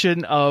the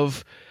question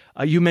of,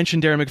 you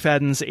mentioned Darren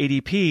McFadden's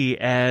ADP,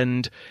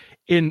 and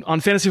on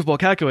Fantasy Football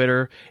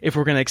Calculator, if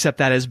we're going to accept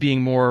that as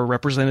being more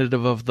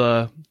representative of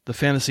the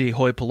fantasy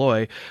hoi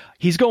polloi,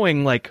 he's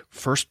going like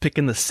first pick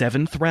in the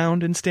 7th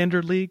round in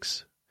standard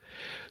leagues.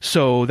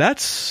 So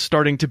that's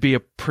starting to be a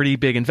pretty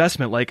big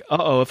investment. Like,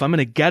 if I'm going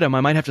to get him,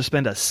 I might have to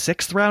spend a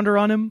 6th rounder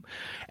on him.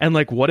 And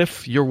like, what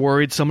if you're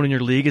worried someone in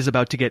your league is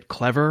about to get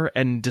clever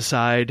and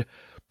decide,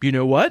 you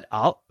know what,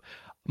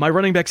 my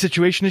running back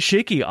situation is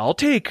shaky. I'll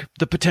take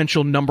the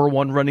potential number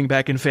 1 running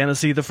back in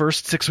fantasy the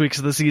first 6 weeks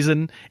of the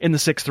season in the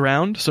 6th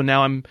round. So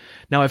now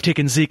I've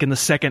taken Zeke in the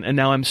 2nd, and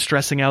now I'm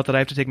stressing out that I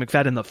have to take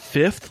McFadden in the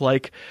 5th.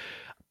 Like,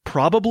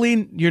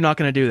 probably you're not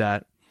going to do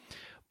that.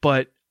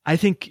 But I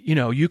think,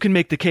 you can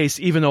make the case,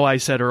 even though I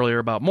said earlier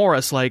about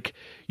Morris, like,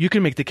 you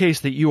can make the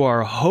case that you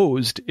are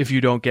hosed if you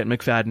don't get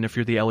McFadden if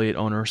you're the Elliott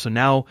owner. So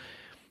now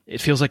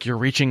it feels like you're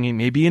reaching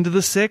maybe into the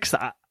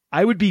 6th.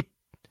 I would be,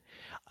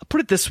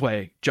 put it this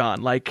way,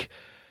 John, like,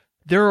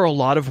 there are a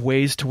lot of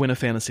ways to win a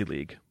fantasy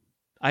league.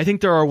 I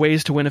think there are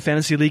ways to win a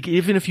fantasy league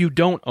even if you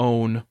don't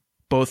own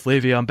both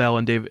Le'Veon Bell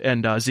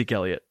and Zeke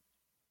Elliott.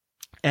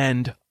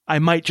 And I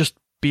might just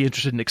be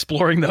interested in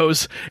exploring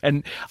those.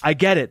 And I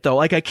get it though.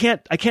 Like, I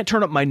can't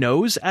turn up my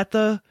nose at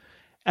the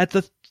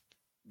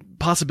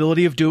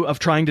possibility of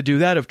trying to do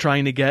that, of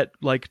trying to get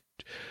like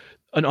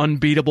an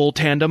unbeatable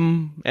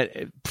tandem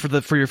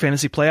for your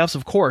fantasy playoffs.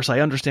 Of course, I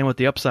understand what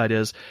the upside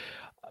is.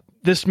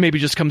 This maybe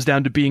just comes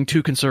down to being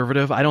too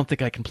conservative. I don't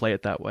think I can play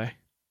it that way.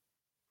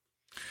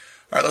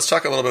 All right, let's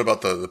talk a little bit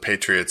about the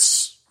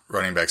Patriots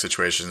running back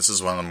situation. This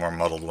is one of the more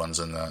muddled ones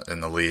in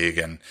the league.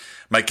 And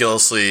Mike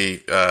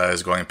Gillislee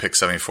is going pick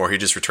 74. He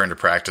just returned to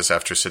practice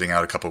after sitting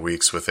out a couple of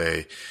weeks with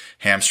a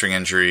hamstring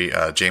injury.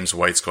 James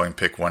White's going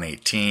pick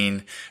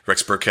 118.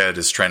 Rex Burkhead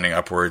is trending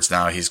upwards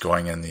now. He's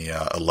going in the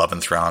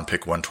 11th round,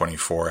 pick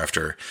 124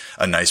 after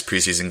a nice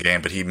preseason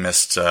game, but he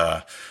missed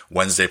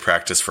Wednesday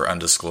practice for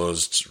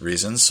undisclosed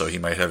reasons, so he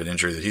might have an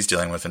injury that he's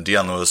dealing with. And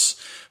Dion Lewis,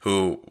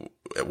 who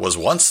was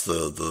once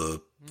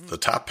the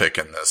top pick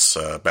in this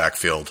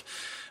backfield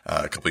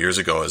a couple years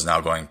ago, is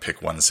now going pick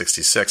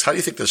 166. How do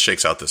you think this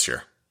shakes out this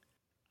year?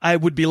 I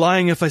would be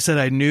lying if I said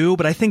I knew,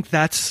 but I think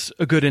that's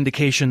a good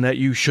indication that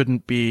you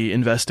shouldn't be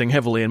investing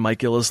heavily in Mike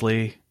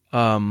Gillislee.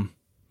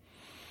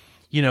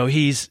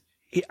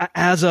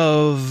 As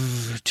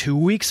of 2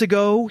 weeks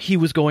ago, he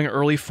was going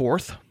early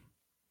 4th.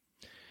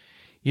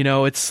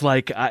 It's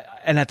like,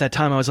 and at that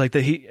time I was like,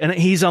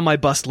 he's on my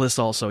bust list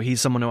also. He's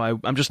someone who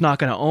I'm just not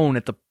going to own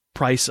at the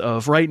price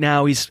of right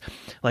now. He's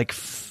like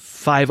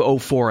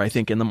 504, I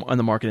think, on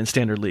the market in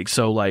standard league.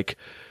 So like,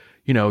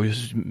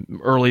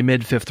 early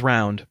mid 5th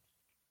round,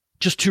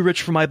 just too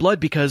rich for my blood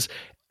because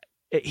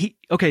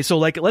so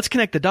like, let's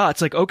connect the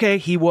dots. Like, okay,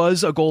 he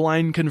was a goal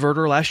line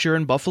converter last year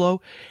in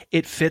Buffalo.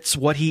 It fits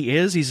what he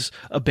is. He's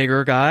a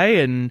bigger guy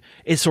and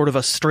is sort of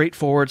a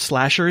straightforward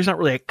slasher. He's not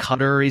really a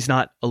cutter. He's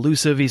not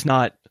elusive. He's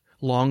not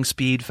long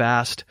speed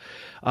fast.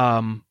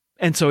 And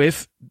so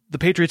if the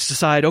Patriots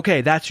decide,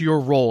 okay, that's your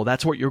role,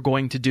 that's what you're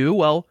going to do,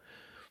 well,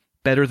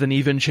 better than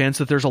even chance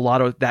that there's a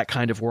lot of that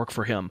kind of work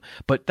for him.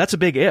 But that's a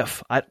big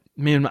if. I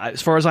mean, as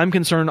far as I'm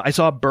concerned, I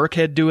saw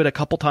Burkhead do it a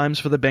couple times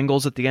for the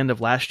Bengals at the end of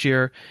last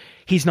year.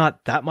 He's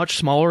not that much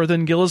smaller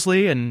than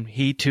Gillislee, and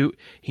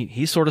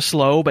he's sort of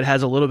slow, but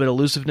has a little bit of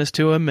elusiveness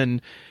to him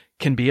and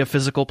can be a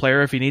physical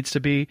player if he needs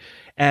to be.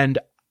 And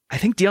I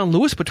think Dion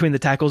Lewis between the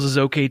tackles is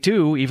okay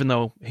too, even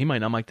though he might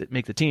not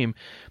make the team.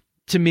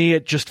 To me,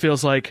 it just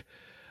feels like,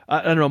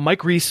 I don't know,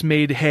 Mike Reese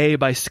made hay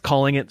by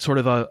calling it sort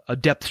of a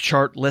depth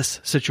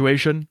chart-less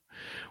situation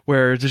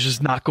where there's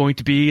just not going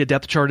to be a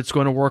depth chart. It's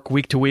going to work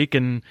week to week,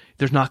 and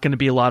there's not going to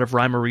be a lot of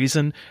rhyme or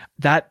reason.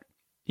 That,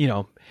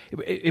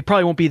 it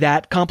probably won't be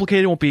that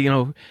complicated. It won't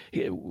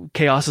be,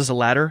 chaos is a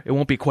ladder. It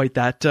won't be quite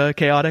that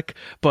chaotic,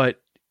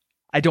 but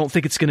I don't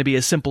think it's going to be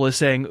as simple as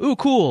saying, ooh,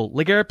 cool,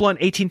 LeGarrette Blount,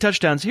 18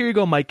 touchdowns. Here you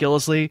go, Mike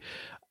Gillislee.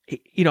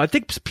 I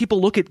think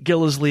people look at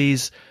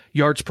Gillislee's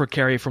yards per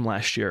carry from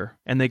last year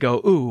and they go,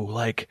 ooh,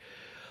 like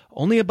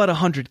only about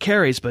 100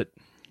 carries, but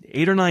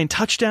 8 or 9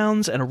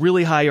 touchdowns and a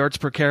really high yards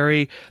per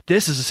carry.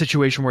 This is a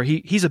situation where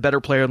he's a better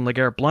player than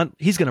LeGarrette Blount.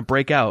 He's going to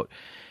break out.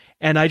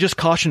 And I just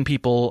caution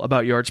people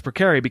about yards per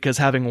carry because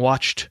having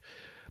watched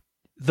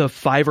the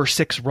 5 or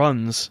 6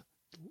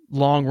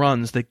 long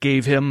runs that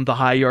gave him the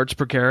high yards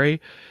per carry,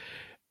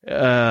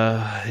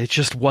 it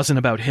just wasn't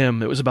about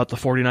him. It was about the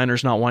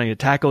 49ers not wanting to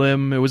tackle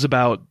him. It was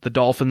about the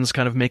Dolphins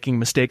kind of making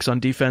mistakes on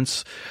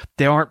defense.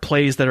 They aren't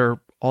plays that are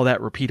all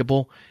that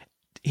repeatable.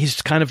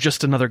 He's kind of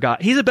just another guy.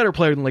 He's a better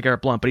player than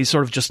LeGarrette Blount, but he's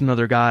sort of just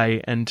another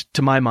guy. And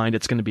to my mind,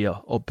 it's going to be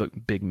a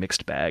big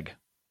mixed bag.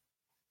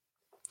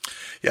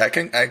 Yeah,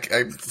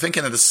 I'm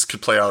thinking that this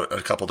could play out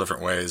a couple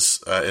different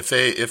ways.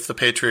 If the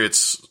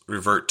Patriots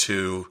revert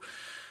to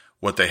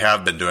what they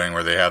have been doing,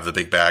 where they have the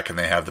big back and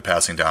they have the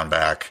passing down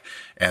back,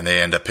 and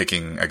they end up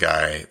picking a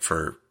guy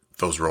for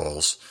those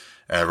roles.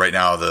 Right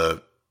now,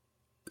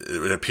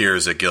 it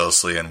appears that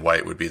Gillislee and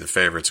White would be the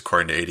favorites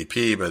according to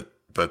ADP,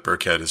 but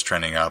Burkhead is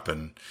trending up,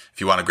 and if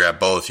you want to grab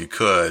both, you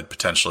could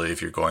potentially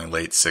if you're going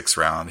late 6th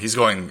round. He's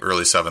going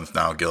early 7th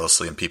now,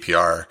 Gillislee in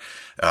PPR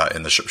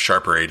in the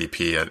sharper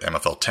ADP at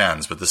MFL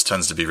 10s, but this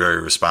tends to be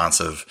very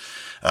responsive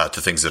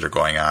to things that are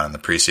going on in the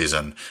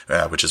preseason,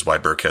 which is why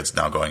Burkhead's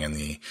now going in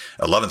the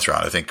 11th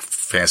round. I think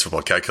Fantasy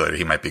Football Calculator,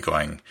 he might be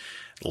going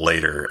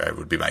later,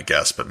 would be my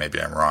guess, but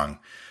maybe I'm wrong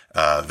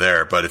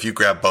there. But if you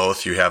grab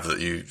both,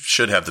 you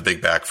should have the big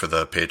back for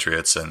the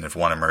Patriots, and if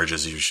one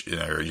emerges,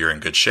 you're in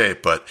good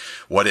shape. But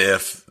what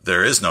if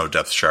there is no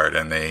depth chart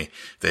and they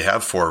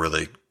have 4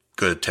 really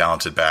good,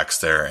 talented backs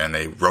there, and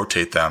they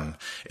rotate them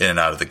in and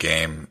out of the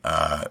game,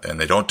 and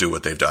they don't do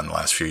what they've done the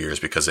last few years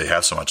because they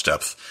have so much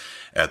depth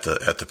at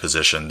the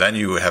position? Then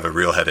you have a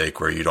real headache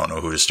where you don't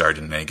know who to start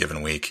in any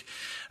given week.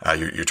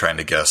 You're trying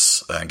to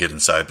guess and get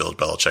inside Bill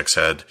Belichick's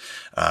head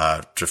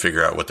to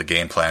figure out what the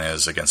game plan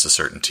is against a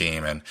certain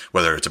team, and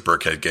whether it's a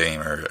Burkhead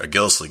game or a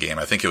Gillislee game.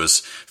 I think it was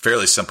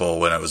fairly simple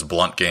when it was a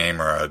Blount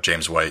game or a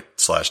James White /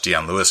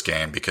 Deion Lewis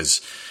game,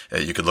 because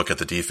you could look at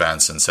the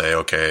defense and say,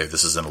 okay,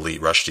 this is an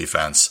elite rush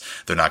defense.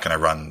 They're not going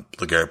to run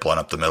LeGarrette Blount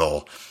up the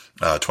middle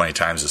 20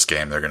 times this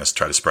game. They're going to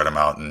try to spread them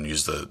out and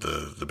use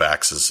the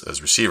backs as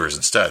receivers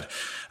instead.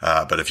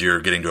 But if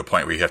you're getting to a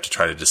point where you have to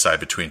try to decide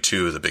between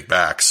 2 of the big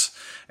backs,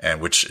 and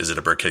which is it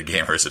a Burkhead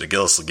game, or is it a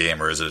Gillislee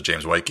game, or is it a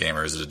James White game,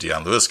 or is it a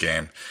Deion Lewis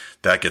game,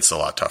 that gets a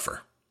lot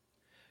tougher.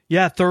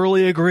 Yeah,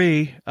 thoroughly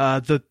agree.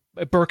 The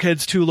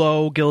Burkhead's too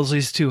low,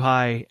 Gillislee's too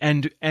high,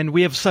 and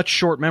we have such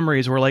short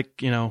memories. We're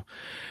like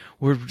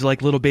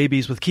little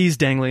babies with keys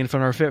dangling in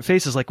front of our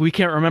faces. Like, we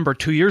can't remember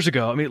 2 years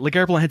ago. I mean,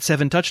 LeGarrette Blount had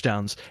 7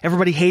 touchdowns.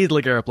 Everybody hated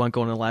LeGarrette Blount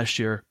going into last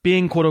year.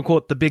 Being quote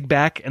unquote the big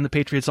back in the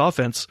Patriots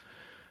offense,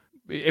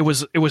 it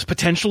was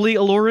potentially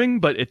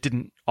alluring, but it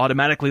didn't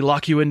automatically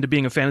lock you into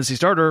being a fantasy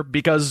starter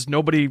because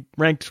nobody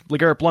ranked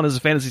LeGarrette Blount as a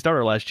fantasy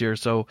starter last year.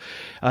 So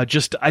I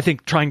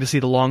think trying to see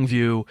the long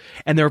view,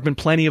 and there have been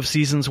plenty of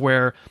seasons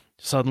where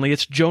suddenly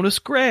it's Jonas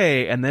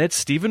Gray, and then it's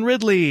Stephen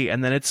Ridley,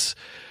 and then it's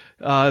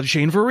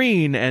Shane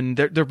Vereen, and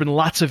there have been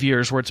lots of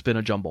years where it's been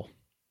a jumble.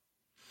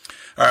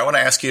 All right, I want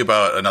to ask you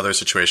about another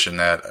situation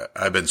that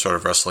I've been sort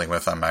of wrestling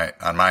with on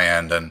my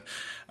end, and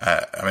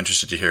I'm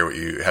interested to hear what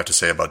you have to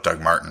say about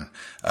Doug Martin.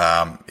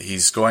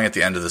 He's going at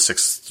the end of the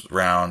 6th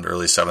round,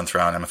 early 7th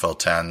round, MFL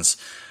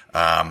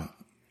 10s,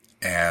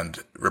 and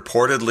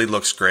reportedly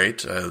looks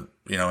great,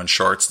 in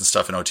shorts and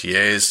stuff in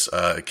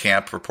OTAs.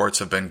 Camp reports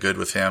have been good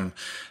with him.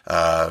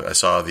 I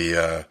saw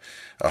a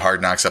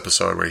Hard Knocks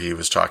episode where he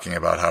was talking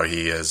about how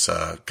he has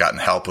gotten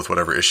help with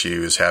whatever issue he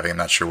was having. I'm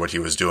not sure what he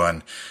was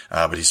doing,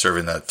 but he's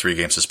serving that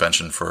 3-game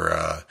suspension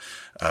for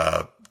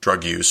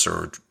drug use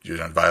or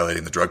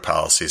violating the drug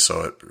policy.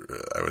 So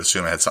I would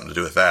assume it had something to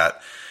do with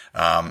that.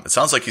 It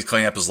sounds like he's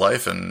cleaning up his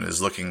life and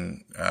is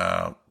looking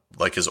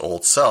like his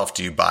old self.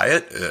 Do you buy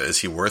it? Is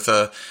he worth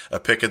a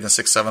pick in the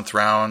 6th, 7th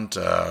round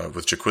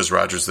with Jacquizz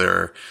Rodgers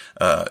there,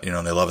 in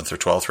the 11th or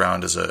 12th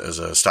round as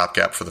a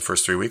stopgap for the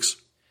first 3 weeks?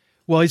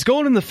 Well, he's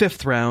going in the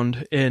 5th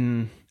round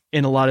in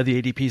a lot of the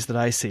ADPs that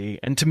I see.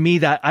 And to me,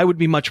 that I would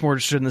be much more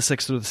interested in the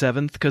 6th or the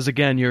 7th, because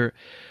again,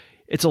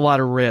 it's a lot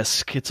of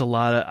risk. He's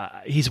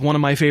one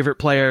of my favorite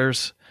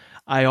players.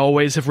 I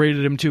always have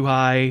rated him too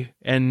high,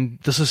 and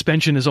the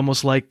suspension is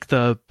almost like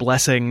the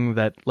blessing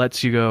that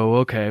lets you go,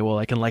 okay, well,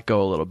 I can let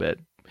go a little bit.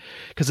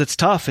 Because it's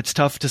tough. It's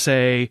tough to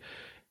say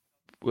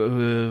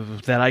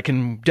that I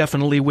can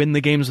definitely win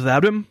the games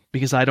without him,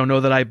 because I don't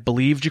know that I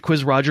believe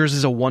Jacquizz Rodgers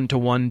is a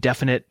 1-to-1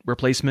 definite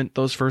replacement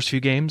those first few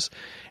games.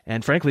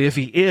 And frankly, if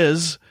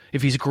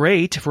he's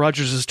great, if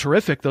Rodgers is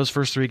terrific those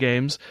first 3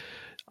 games,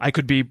 I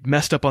could be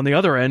messed up on the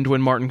other end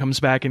when Martin comes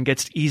back and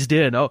gets eased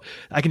in. Oh,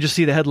 I can just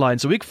see the headline.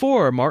 So week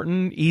 4,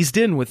 Martin eased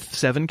in with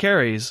 7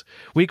 carries.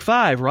 Week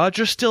 5,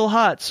 Rodgers still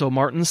hot, so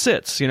Martin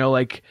sits.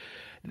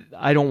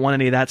 I don't want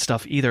any of that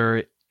stuff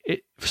either.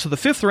 So the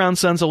 5th round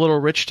sounds a little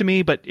rich to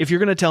me, but if you're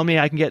going to tell me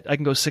I can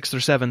go 6th or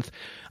 7th,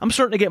 I'm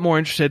starting to get more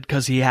interested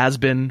because he has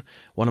been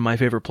one of my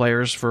favorite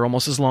players for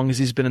almost as long as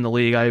he's been in the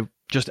league.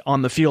 just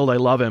on the field, I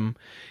love him.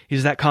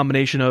 He's that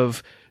combination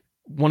of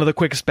one of the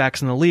quickest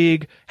backs in the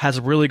league, has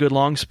a really good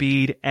long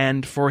speed,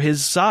 and for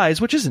his size,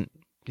 which isn't,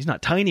 he's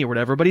not tiny or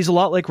whatever, but he's a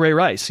lot like Ray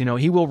Rice. You know,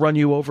 he will run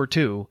you over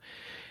too.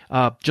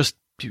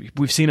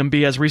 We've seen him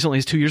be, as recently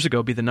as 2 years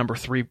ago, be the number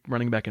 3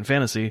 running back in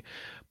fantasy,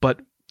 but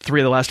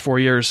 3 of the last 4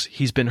 years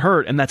he's been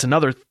hurt, and that's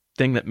another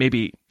thing that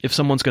maybe if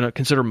someone's going to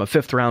consider him a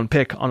 5th round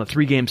pick on a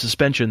 3-game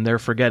suspension, they're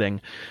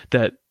forgetting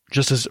that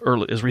just as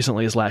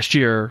recently as last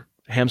year,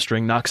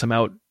 hamstring knocks him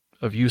out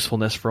of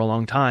usefulness for a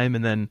long time,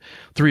 and then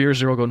 3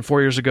 years ago and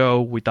 4 years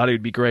ago, we thought he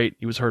would be great.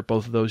 He was hurt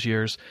both of those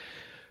years.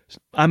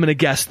 I'm going to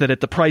guess that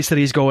at the price that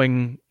he's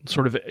going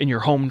sort of in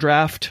your home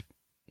draft,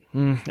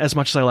 as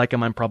much as I like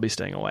him, I'm probably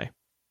staying away.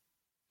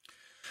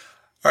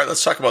 All right,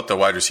 let's talk about the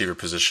wide receiver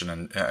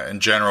position in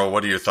general.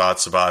 What are your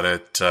thoughts about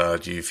it?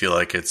 Do you feel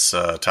like it's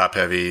top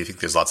heavy? You think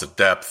there's lots of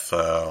depth?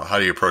 How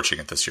are you approaching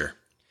it this year?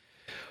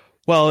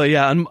 Well,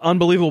 yeah,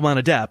 unbelievable amount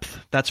of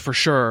depth, that's for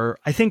sure.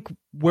 I think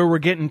where we're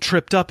getting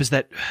tripped up is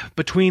that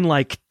between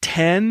like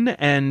 10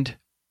 and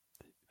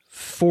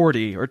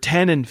 40 or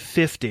 10 and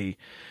 50,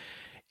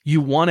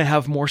 you want to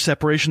have more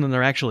separation than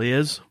there actually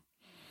is.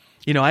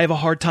 You know, I have a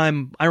hard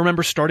time. I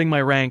remember starting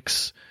my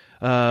ranks.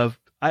 I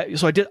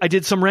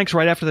did some ranks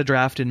right after the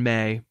draft in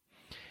May,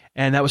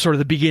 and that was sort of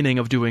the beginning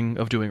of doing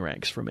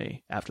ranks for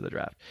me after the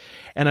draft.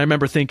 And I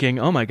remember thinking,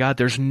 oh my God,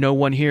 there's no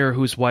one here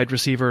who's wide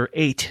receiver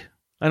 8.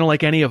 I don't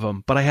like any of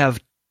them, but I have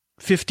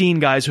 15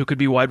 guys who could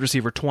be wide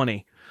receiver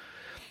 20.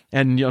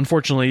 And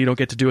unfortunately, you don't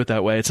get to do it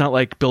that way. It's not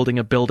like building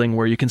a building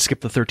where you can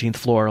skip the 13th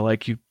floor.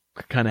 Like, you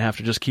kind of have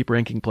to just keep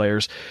ranking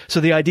players.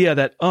 So the idea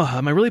that,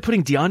 am I really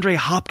putting DeAndre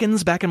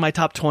Hopkins back in my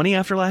top 20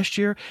 after last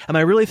year? Am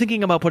I really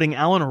thinking about putting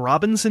Allen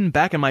Robinson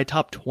back in my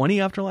top 20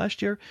 after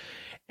last year?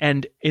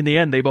 And in the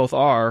end, they both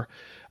are,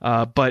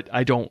 but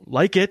I don't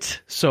like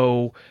it.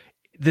 So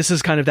this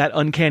is kind of that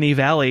uncanny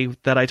valley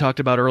that I talked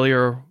about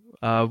earlier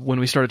when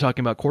we started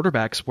talking about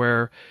quarterbacks,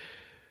 where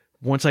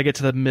once I get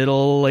to the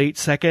middle, late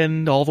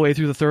second, all the way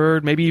through the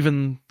third, maybe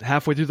even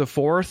halfway through the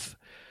fourth,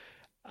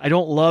 I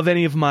don't love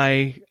any of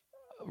my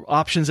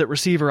options at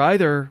receiver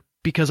either,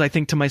 because I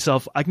think to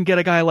myself, I can get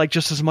a guy I like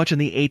just as much in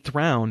the 8th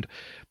round.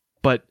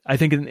 But I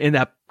think in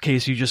that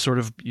case, you sort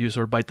of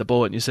bite the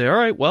bullet and you say, all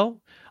right,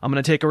 well, I'm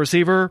going to take a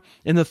receiver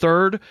in the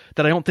 3rd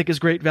that I don't think is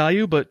great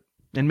value,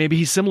 and maybe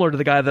he's similar to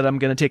the guy that I'm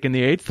going to take in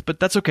the 8th, but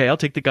that's okay. I'll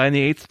take the guy in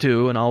the 8th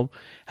too, and I'll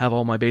have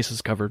all my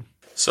bases covered.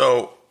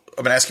 So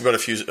I'm going to ask you about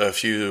a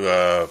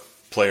few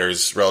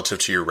players relative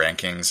to your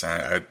rankings.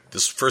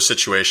 This first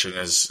situation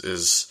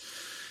is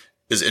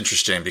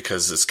interesting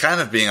because it's kind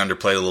of being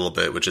underplayed a little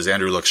bit, which is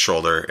Andrew Luck's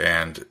shoulder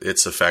and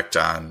its effect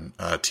on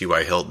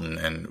T.Y. Hilton,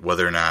 and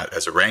whether or not,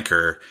 as a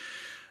ranker,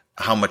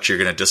 how much you're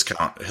going to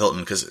discount Hilton,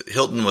 because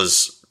Hilton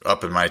was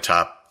up in my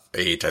top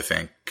 8, I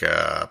think,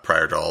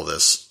 prior to all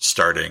this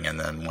starting. And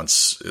then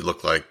once it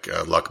looked like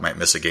Luck might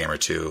miss a game or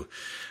two,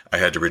 I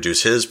had to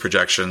reduce his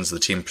projections, the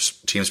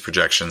team's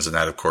projections, and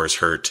that, of course,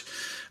 hurt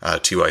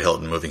T.Y.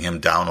 Hilton, moving him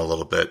down a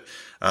little bit.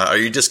 Are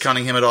you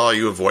discounting him at all? Are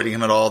you avoiding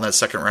him at all in that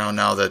 2nd round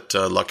now that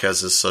Luck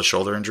has this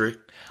shoulder injury?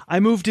 I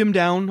moved him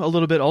down a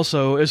little bit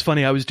also. It was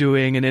funny, I was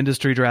doing an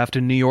industry draft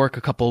in New York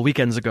a couple of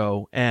weekends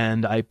ago,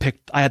 and I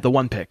had the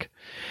 1 pick.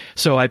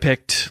 So I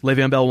picked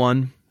Le'Veon Bell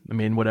 1. I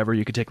mean, whatever,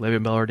 you could take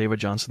Le'Veon Bell or David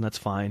Johnson, that's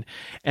fine.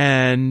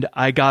 And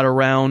I got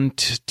around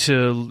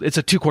to it's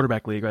a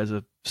 2-quarterback league, right? It's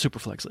a super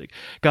flex league.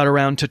 Got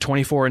around to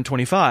 24 and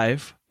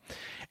 25.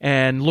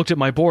 And looked at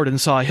my board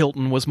and saw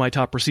Hilton was my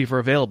top receiver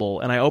available.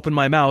 And I opened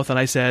my mouth and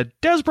I said,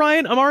 Dez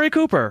Bryant, Amari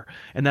Cooper.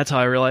 And that's how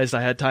I realized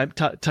I had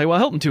T.Y.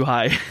 Hilton too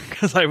high,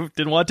 because I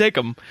didn't want to take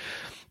him.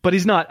 But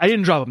he's not. I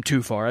didn't drop him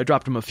too far. I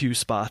dropped him a few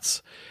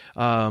spots.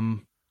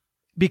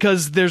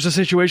 Because there's a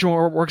situation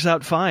where it works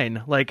out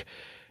fine. Like,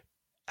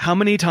 how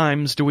many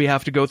times do we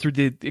have to go through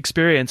the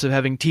experience of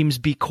having teams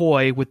be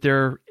coy with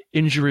their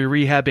injury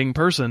rehabbing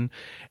person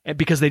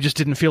because they just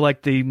didn't feel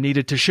like they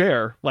needed to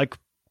share? Like,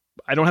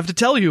 I don't have to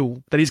tell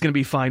you that he's going to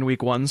be fine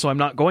week 1, so I'm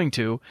not going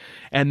to.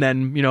 And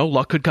then,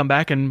 Luck could come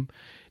back and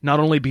not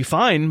only be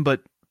fine,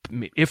 but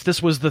if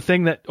this was the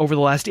thing that over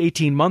the last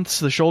 18 months,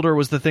 the shoulder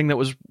was the thing that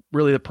was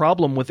really the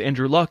problem with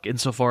Andrew Luck,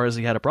 insofar as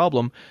he had a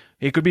problem,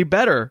 it could be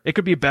better. It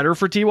could be better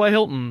for T.Y.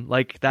 Hilton.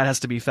 Like, that has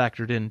to be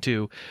factored in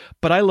too.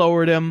 But I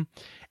lowered him,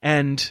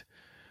 and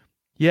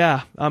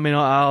yeah, I mean,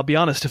 I'll be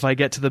honest, if I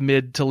get to the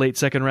mid to late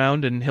 2nd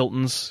round and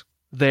Hilton's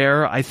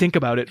there, I think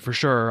about it for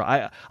sure.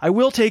 I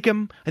will take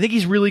him. I think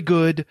he's really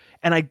good,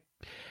 and I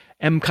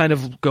am kind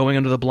of going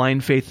under the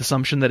blind faith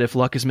assumption that if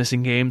Luck is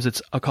missing games,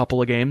 it's a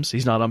couple of games.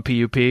 He's not on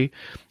PUP.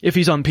 If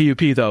he's on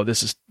PUP, though,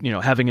 this is,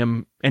 having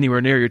him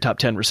anywhere near your top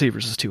 10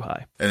 receivers is too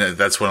high. And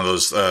that's one of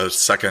those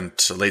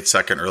late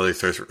second, early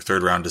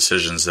third round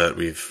decisions that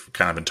we've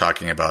kind of been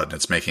talking about, and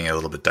it's making it a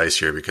little bit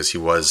dicier because he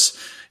was,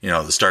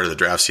 the start of the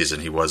draft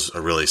season, he was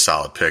a really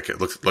solid pick. It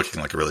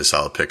looking like a really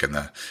solid pick in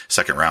the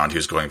 2nd round. He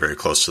was going very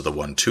close to the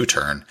 1-2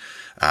 turn.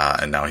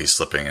 And now he's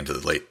slipping into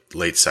the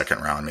late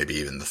 2nd round, maybe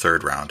even the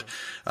 3rd round.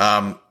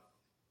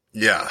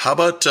 Yeah. How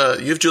about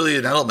you have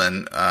Julian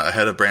Edelman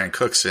ahead of Brandon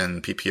Cooks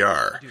in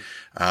PPR?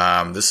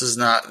 This is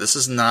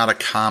not a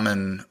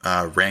common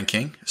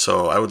ranking,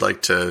 so I would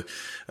like to,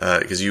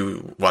 because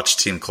you watch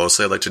the team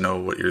closely, I'd like to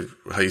know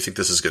how you think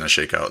this is going to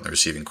shake out in the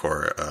receiving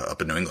core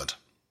up in New England.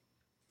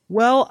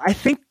 Well, I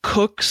think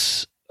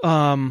Cooks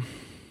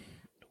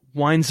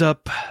winds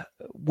up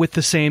with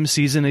the same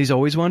season he's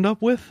always wound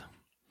up with,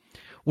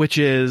 which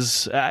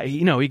is,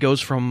 he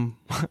goes from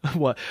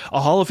a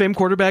Hall of Fame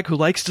quarterback who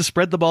likes to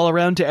spread the ball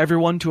around to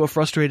everyone to a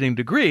frustrating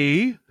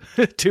degree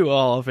to a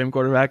Hall of Fame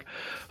quarterback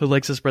who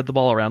likes to spread the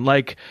ball around.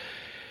 Like,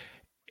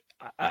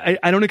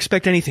 I don't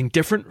expect anything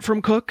different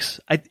from Cooks.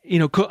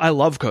 I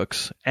love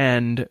Cooks,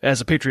 and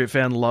as a Patriot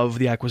fan, love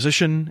the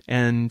acquisition,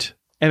 and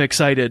am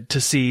excited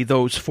to see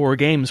those 4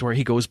 games where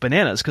he goes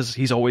bananas, because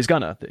he's always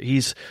gonna.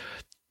 He's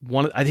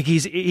one. I think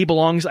he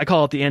belongs. I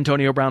call it the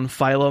Antonio Brown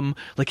phylum.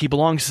 Like, he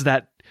belongs to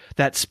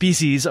that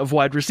species of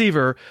wide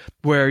receiver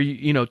where,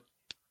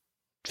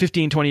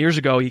 15, 20 years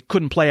ago, he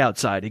couldn't play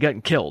outside. He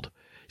got killed.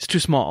 He's too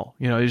small.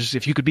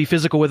 If you could be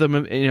physical with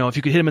him, if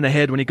you could hit him in the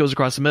head when he goes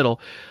across the middle,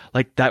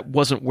 like, that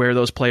wasn't where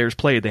those players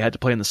played. They had to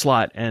play in the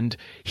slot, and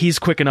he's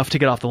quick enough to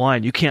get off the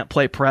line. You can't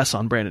play press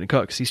on Brandon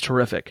Cooks. He's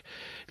terrific.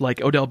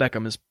 Like, Odell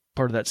Beckham is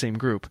part of that same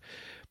group,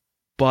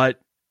 but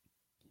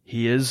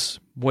he is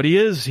what he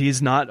is.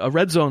 He's not a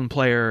red zone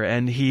player,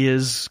 and he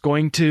is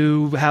going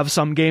to have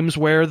some games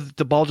where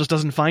the ball just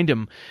doesn't find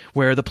him,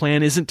 where the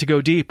plan isn't to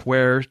go deep,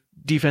 where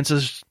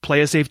defenses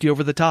play a safety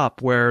over the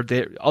top, where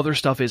the other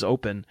stuff is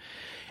open.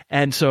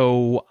 And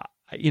so,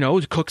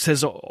 Cooks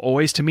has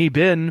always, to me,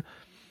 been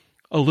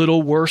a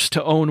little worse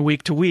to own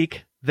week to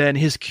week than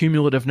his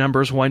cumulative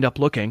numbers wind up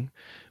looking,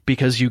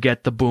 because you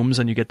get the booms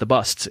and you get the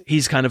busts.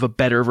 He's kind of a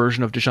better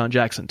version of Deshaun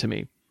Jackson to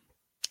me.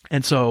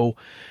 And so,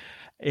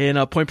 in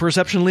a point per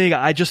reception league,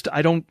 I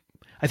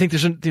think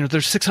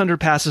there's 600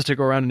 passes to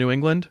go around in New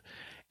England,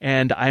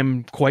 and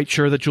I'm quite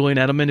sure that Julian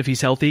Edelman, if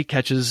he's healthy,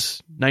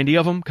 catches 90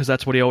 of them, because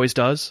that's what he always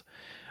does.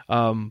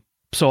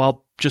 So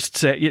I'll just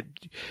say,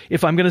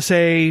 if I'm going to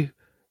say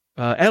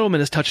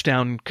Edelman is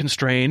touchdown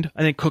constrained,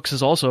 I think Cooks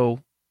is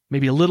also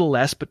maybe a little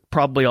less, but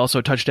probably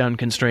also touchdown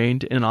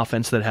constrained in an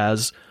offense that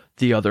has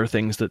the other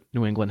things that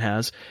New England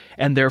has.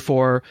 And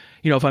therefore,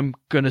 if I'm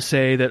going to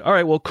say that, all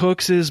right, well,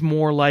 Cooks is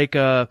more like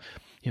a,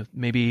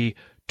 maybe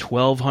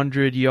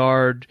 1,200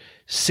 yard,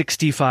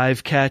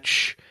 65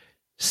 catch,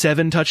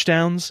 7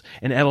 touchdowns,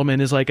 and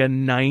Edelman is like a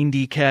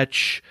 90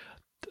 catch,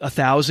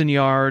 1,000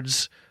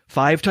 yards,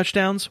 5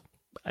 touchdowns.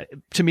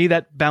 To me,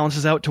 that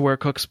balances out to where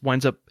Cooks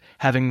winds up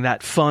having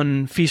that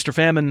fun feast or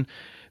famine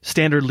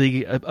standard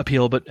league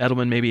appeal, but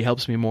Edelman maybe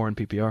helps me more in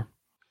PPR.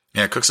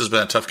 Yeah, Cooks has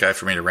been a tough guy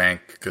for me to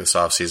rank this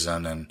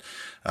offseason, and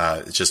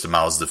it's just a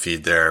mouths to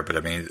feed there. But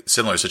I mean,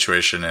 similar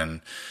situation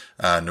in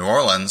New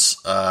Orleans,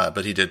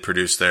 but he did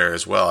produce there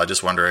as well. I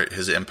just wonder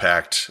his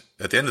impact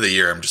at the end of the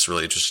year. I'm just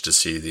really interested to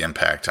see the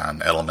impact on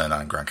Edelman,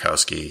 on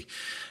Gronkowski,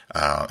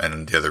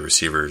 and the other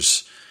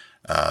receivers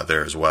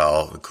there as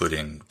well,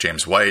 including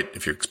James White.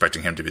 If you're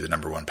expecting him to be the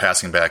number 1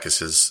 passing back, is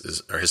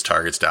his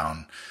targets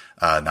down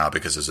now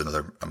because there's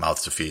another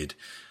mouth to feed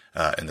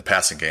in the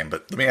passing game.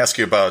 But let me ask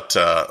you about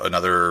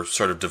another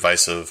sort of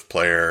divisive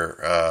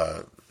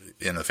player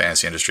in the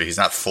fantasy industry. He's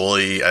not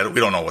fully, we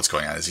don't know what's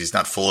going on. He's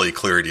not fully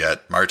cleared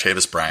yet.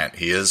 Martavis Bryant,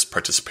 he is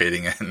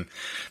participating in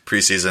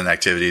preseason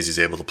activities. He's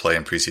able to play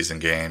in preseason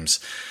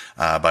games.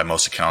 By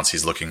most accounts,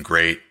 he's looking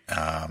great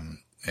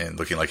and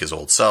looking like his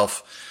old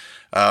self.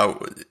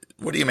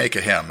 What do you make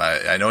of him?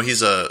 I know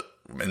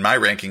in my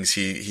rankings,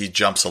 he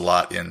jumps a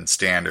lot in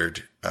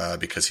standard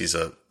because he's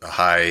a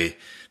high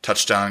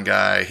touchdown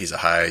guy. He's a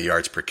high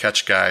yards per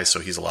catch guy,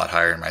 so he's a lot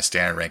higher in my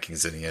standard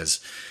rankings than he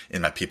is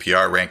in my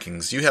PPR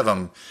rankings. You have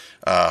him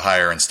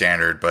higher in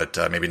standard, but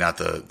maybe not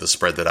the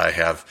spread that I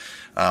have.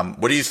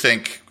 What do you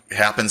think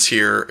happens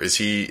here? Is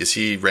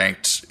he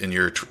ranked in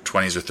your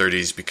 20s or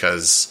 30s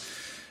because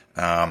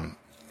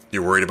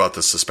you're worried about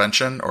the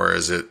suspension, or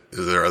is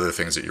there other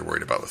things that you're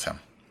worried about with him?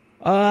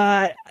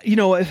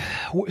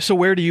 So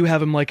where do you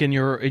have him, like in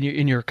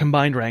your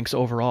combined ranks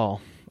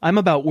overall? I'm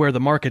about where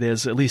the market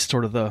is, at least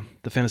sort of the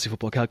fantasy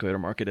football calculator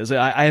market is.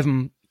 I have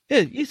him,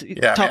 he's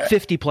top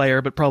 50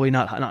 player, but probably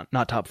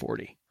not top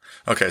 40.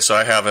 Okay, so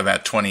I have him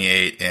at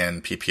 28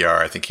 in PPR.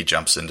 I think he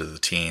jumps into the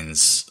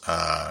teens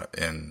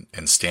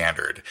in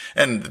standard.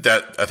 And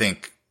that, I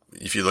think,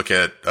 if you look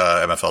at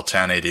MFL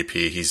 10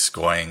 ADP, he's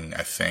going,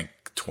 I think,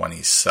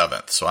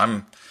 27th. So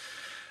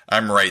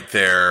I'm right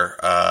there.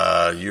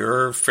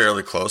 You're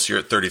fairly close. You're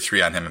at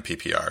 33 on him in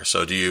PPR.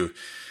 So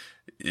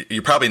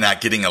you're probably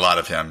not getting a lot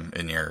of him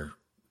in your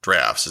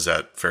drafts. Is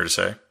that fair to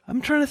say?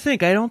 I'm trying to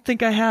think. I don't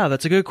think I have.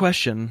 That's a good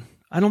question.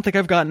 I don't think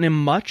I've gotten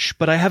him much,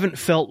 but I haven't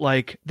felt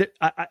like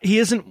he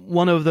isn't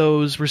one of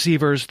those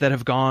receivers that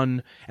have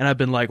gone and I've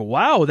been like,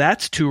 wow,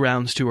 that's 2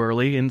 rounds too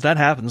early. And that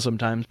happens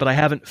sometimes, but I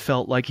haven't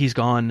felt like he's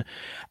gone.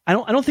 I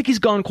don't think he's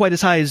gone quite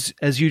as high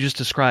as you just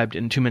described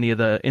in too many of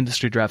the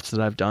industry drafts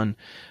that I've done.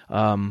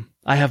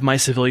 I have my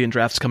civilian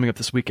drafts coming up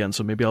this weekend,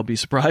 so maybe I'll be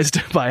surprised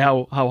by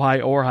how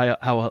high or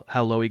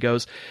how low he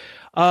goes.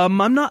 I'm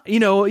not,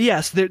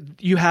 yes,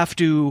 you have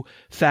to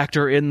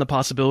factor in the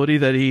possibility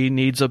that he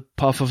needs a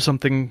puff of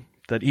something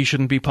that he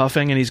shouldn't be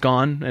puffing and he's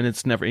gone and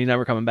he's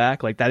never coming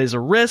back. Like, that is a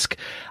risk.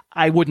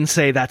 I wouldn't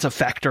say that's a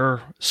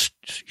factor,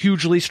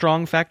 hugely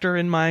strong factor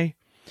in my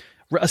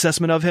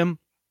assessment of him.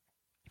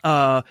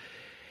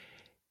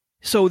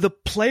 So the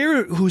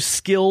player whose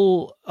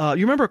skill,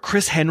 you remember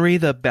Chris Henry,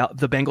 the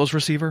Bengals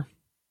receiver?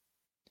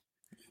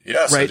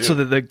 Yes, right. So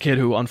the kid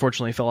who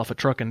unfortunately fell off a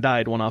truck and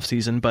died one off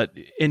season, but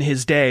in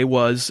his day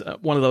was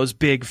one of those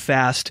big,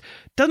 fast,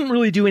 doesn't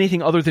really do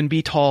anything other than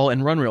be tall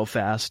and run real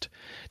fast.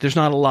 There's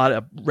not a lot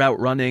of route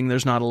running.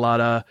 There's not a lot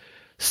of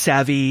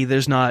savvy.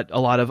 There's not a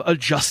lot of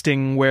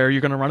adjusting where you're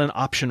going to run an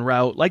option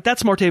route. Like,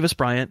 that's Martavis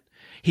Bryant.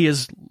 He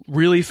is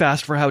really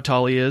fast for how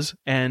tall he is.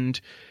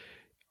 And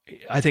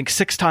I think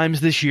 6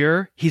 times this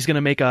year, he's going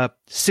to make a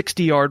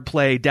 60-yard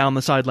play down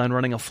the sideline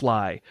running a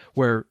fly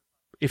where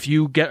if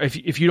you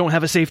don't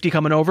have a safety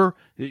coming over,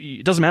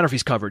 it doesn't matter if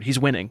he's covered, he's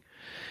winning.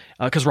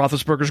 Because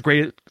Roethlisberger's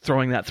great at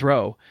throwing that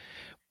throw.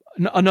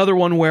 Another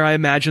one where I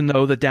imagine,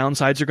 though, the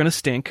downsides are going to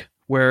stink,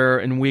 where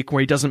in week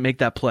where he doesn't make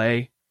that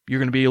play, you're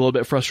going to be a little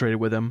bit frustrated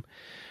with him.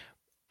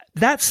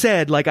 That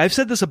said, like, I've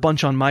said this a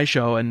bunch on my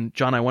show, and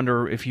John, I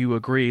wonder if you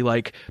agree,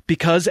 like,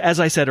 because as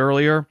I said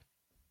earlier,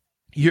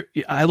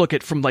 I look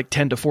at from like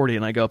 10 to 40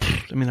 and I go,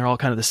 I mean, they're all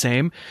kind of the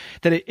same,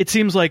 that it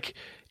seems like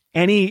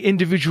any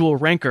individual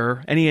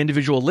ranker, any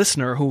individual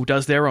listener who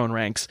does their own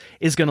ranks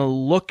is going to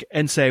look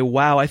and say,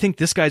 wow, I think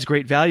this guy's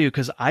great value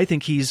because I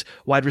think he's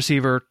wide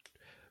receiver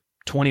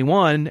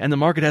 21 and the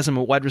market has him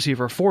at wide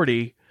receiver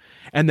 40,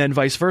 and then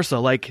vice versa.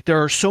 Like,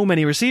 there are so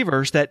many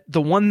receivers that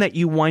the one that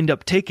you wind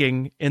up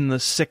taking in the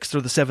 6th or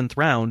the 7th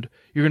round,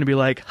 you're going to be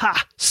like,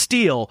 ha,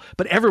 steal.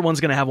 But everyone's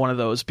going to have one of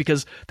those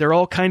because they're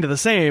all kind of the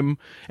same.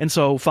 And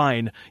so,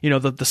 fine.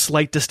 The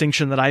slight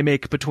distinction that I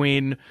make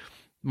between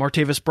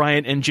Martavis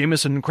Bryant and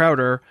Jamison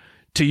Crowder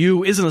to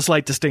you isn't a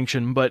slight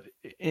distinction, but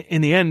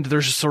in the end,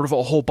 there's sort of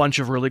a whole bunch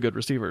of really good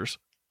receivers.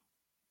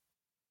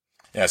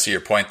 Yeah, I see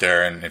your point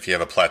there. And if you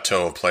have a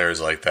plateau of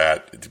players like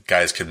that,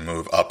 guys can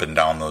move up and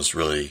down those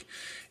really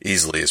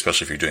easily,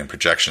 especially if you're doing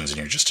projections and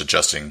you're just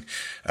adjusting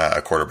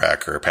a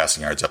quarterback or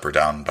passing yards up or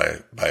down by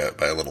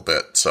a little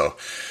bit. So,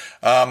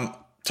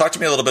 talk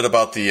to me a little bit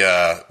about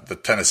the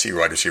Tennessee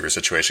wide receiver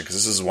situation, because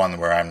this is one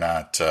where I'm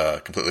not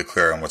completely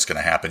clear on what's going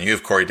to happen. You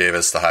have Corey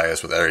Davis the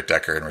highest with Eric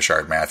Decker and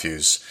Rashard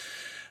Matthews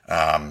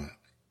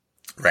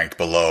ranked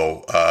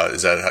below.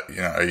 Is that,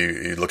 are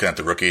you looking at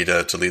the rookie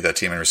to lead that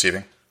team in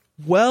receiving?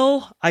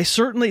 Well, I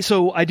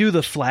do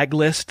the flag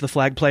list, the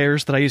flag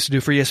players that I used to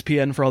do for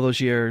ESPN for all those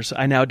years.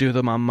 I now do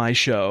them on my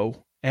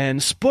show.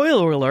 And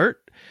spoiler alert,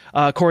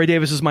 Corey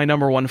Davis is my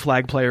number 1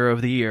 flag player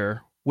of the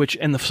year,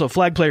 so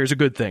flag player is a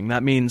good thing.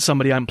 That means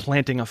somebody I'm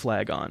planting a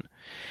flag on.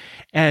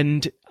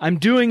 And I'm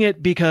doing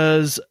it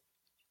because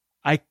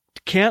I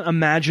can't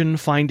imagine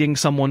finding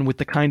someone with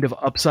the kind of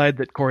upside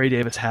that Corey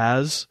Davis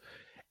has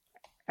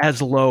as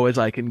low as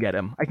I can get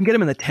him. I can get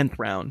him in the 10th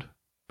round.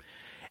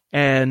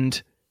 And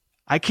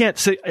I can't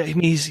say, I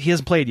mean, he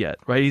hasn't played yet,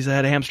 right? He's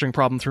had a hamstring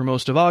problem through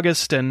most of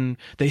August, and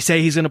they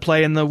say he's going to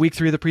play in the week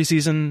 3 of the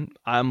preseason.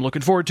 I'm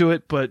looking forward to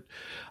it, but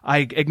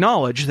I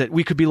acknowledge that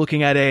we could be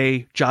looking at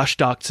a Josh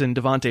Doctson,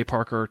 Devontae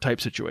Parker type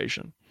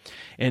situation,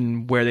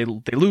 and where they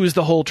lose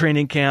the whole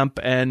training camp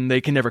and they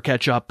can never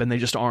catch up and they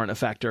just aren't a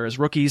factor as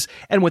rookies.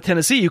 And with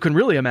Tennessee, you can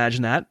really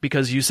imagine that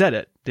because you said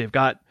it. They've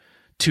got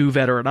 2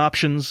 veteran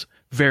options,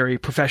 very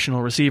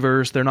professional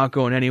receivers. They're not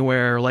going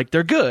anywhere. Like,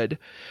 they're good.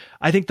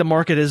 I think the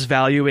market is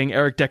valuing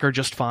Eric Decker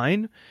just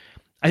fine.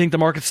 I think the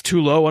market's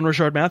too low on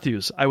Rashard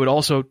Matthews. I would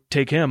also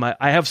take him. I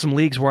have some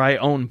leagues where I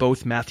own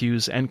both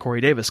Matthews and Corey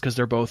Davis because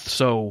they're both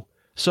so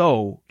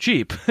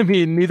cheap. I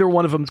mean, neither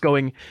one of them's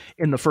going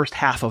in the first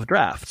half of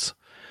drafts.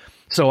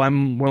 So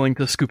I'm willing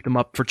to scoop them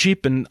up for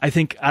cheap, and I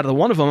think out of the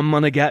one of them, I'm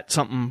going to get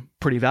something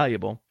pretty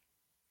valuable.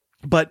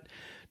 But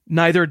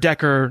neither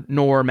Decker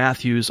nor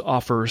Matthews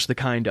offers the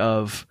kind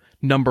of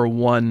number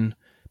 1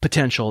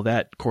 potential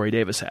that Corey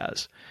Davis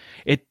has.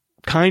 It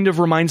kind of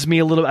reminds me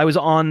a little. I was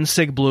on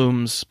Sig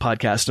Bloom's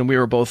podcast, and we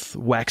were both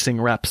waxing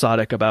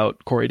rhapsodic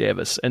about Corey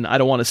Davis. And I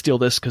don't want to steal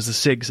this because the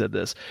Sig said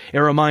this. It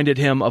reminded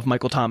him of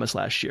Michael Thomas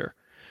last year,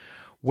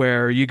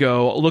 where you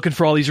go looking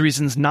for all these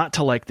reasons not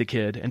to like the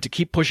kid and to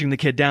keep pushing the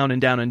kid down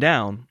and down and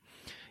down,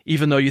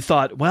 even though you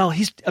thought, well,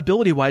 he's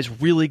ability-wise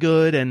really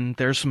good, and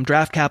there's some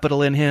draft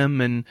capital in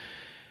him, and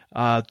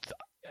I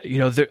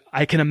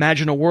can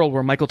imagine a world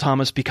where Michael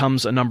Thomas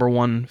becomes a number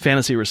 1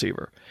 fantasy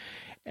receiver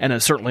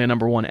and certainly a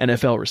number 1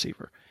 NFL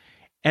receiver.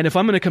 And if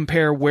I'm going to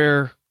compare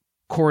where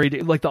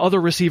like the other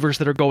receivers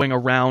that are going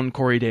around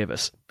Corey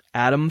Davis,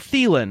 Adam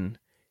Thielen,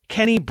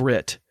 Kenny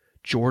Britt,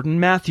 Jordan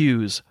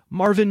Matthews,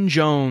 Marvin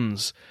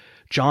Jones,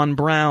 John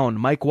Brown,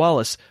 Mike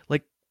Wallace,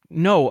 like,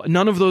 no,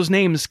 none of those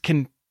names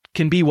can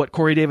be what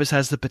Corey Davis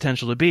has the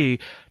potential to be,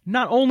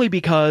 not only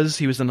because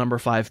he was the number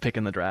 5 pick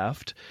in the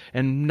draft,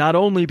 and not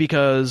only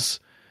because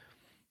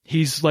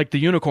he's like the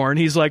unicorn.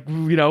 He's like,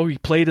 he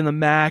played in the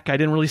MAC. I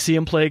didn't really see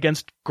him play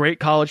against great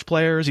college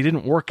players. He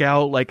didn't work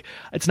out. Like,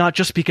 it's not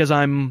just because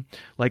I'm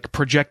like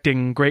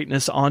projecting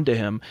greatness onto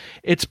him.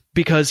 It's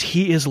because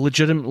he is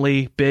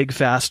legitimately big,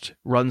 fast,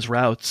 runs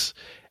routes,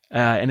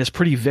 and is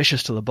pretty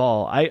vicious to the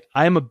ball. I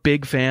am a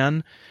big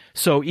fan.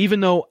 So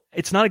even though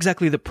it's not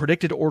exactly the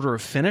predicted order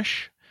of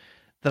finish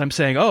that I'm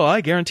saying, oh,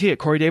 I guarantee it,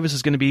 Corey Davis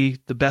is going to be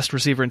the best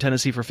receiver in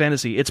Tennessee for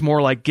fantasy. It's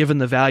more like, given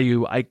the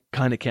value, I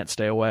kind of can't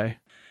stay away.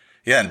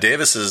 Yeah, and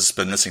Davis has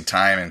been missing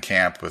time in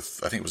camp with,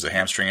 I think it was a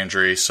hamstring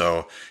injury,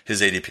 so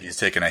his ADP has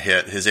taken a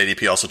hit. His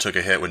ADP also took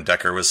a hit when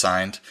Decker was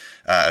signed.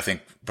 I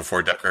think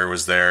before Decker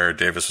was there,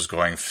 Davis was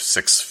going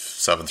 6th,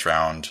 7th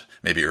round,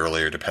 maybe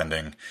earlier,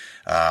 depending.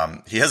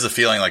 He has a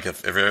feeling like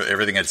if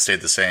everything had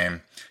stayed the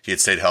same, he had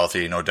stayed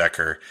healthy, no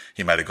Decker,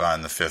 he might have gone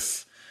in the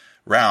 5th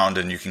round,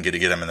 and you can get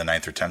him in the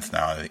 9th or 10th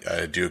now.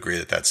 I do agree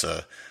that that's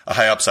a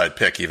high upside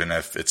pick, even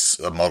if it's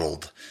a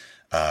muddled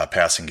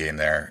passing game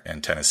there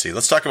in Tennessee.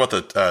 Let's talk about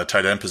the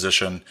tight end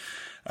position.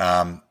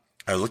 I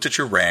looked at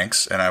your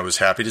ranks, and I was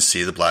happy to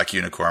see the Black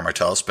Unicorn,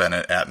 Martellus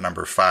Bennett, at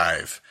number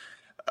 5.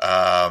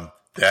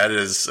 That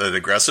is an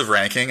aggressive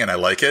ranking, and I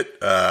like it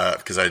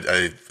because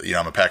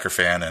I'm a Packer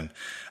fan, and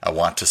I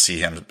want to see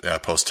him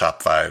post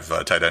top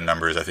 5 tight end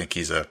numbers. I think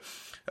he's a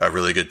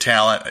really good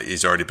talent.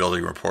 He's already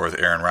building rapport with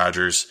Aaron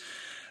Rodgers.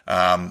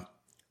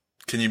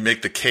 Can you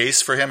make the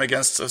case for him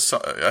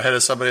ahead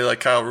of somebody like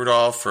Kyle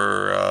Rudolph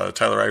or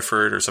Tyler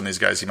Eifert or some of these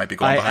guys he might be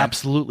going behind? I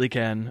absolutely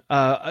can.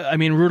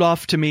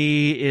 Rudolph to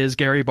me is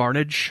Gary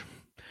Barnidge.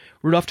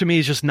 Rudolph to me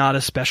is just not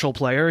a special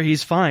player.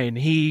 He's fine.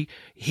 He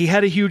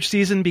had a huge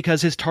season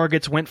because his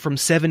targets went from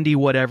 70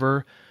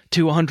 whatever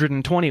to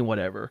 120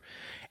 whatever.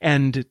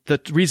 And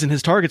the reason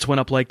his targets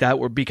went up like that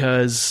were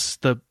because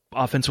the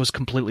offense was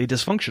completely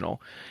dysfunctional.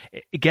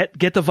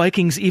 Get the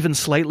Vikings even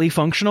slightly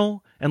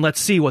functional, and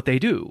let's see what they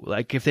do.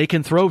 Like, if they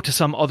can throw to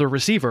some other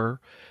receiver,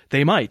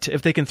 they might.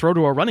 If they can throw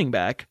to a running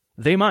back,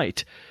 they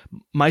might.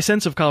 My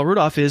sense of Kyle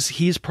Rudolph is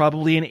he's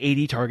probably an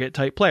 80 target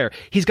type player.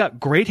 He's got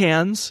great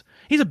hands.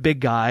 He's a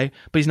big guy,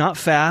 but he's not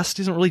fast.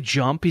 He doesn't really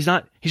jump. He's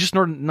just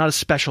not a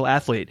special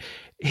athlete.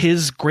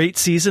 His great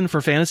season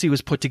for fantasy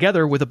was put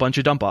together with a bunch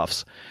of dump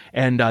offs.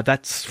 And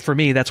that's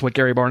what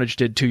Gary Barnidge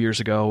did 2 years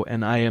ago.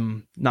 And I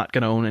am not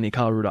going to own any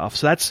Kyle Rudolph.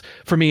 So that's,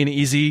 for me, an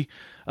easy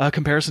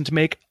comparison to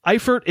make.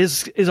 Eifert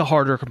is a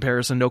harder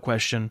comparison, no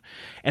question.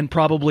 And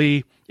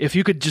probably, if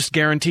you could just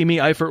guarantee me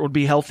Eifert would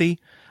be healthy,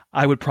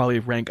 I would probably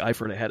rank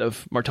Eifert ahead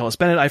of Martellus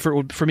Bennett.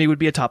 Eifert for me would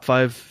be a top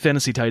 5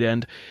 fantasy tight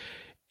end.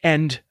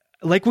 And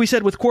like we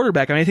said with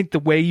quarterback, I think the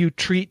way you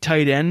treat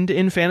tight end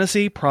in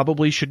fantasy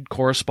probably should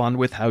correspond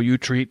with how you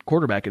treat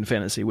quarterback in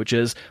fantasy, which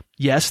is,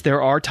 yes,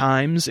 there are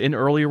times in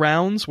early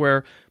rounds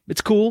where it's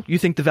cool. You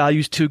think the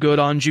value's too good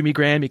on Jimmy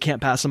Graham. You can't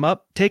pass him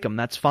up. Take him.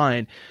 That's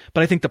fine.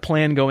 But I think the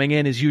plan going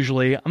in is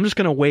usually, I'm just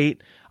going to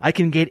wait. I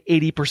can get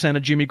 80%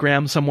 of Jimmy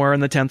Graham somewhere in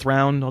the 10th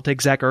round. I'll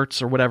take Zach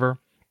Ertz or whatever,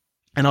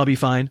 and I'll be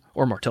fine.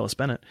 Or Martellus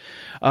Bennett.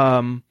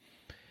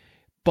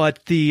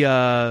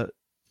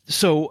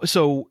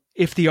 So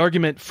if the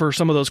argument for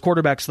some of those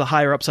quarterbacks, the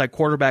higher upside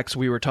quarterbacks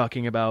we were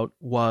talking about,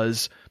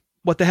 was,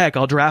 what the heck,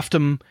 I'll draft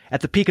them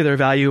at the peak of their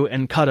value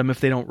and cut them if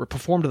they don't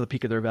perform to the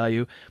peak of their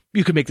value,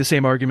 you could make the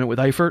same argument with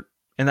Eifert,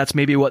 and that's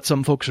maybe what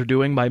some folks are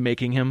doing by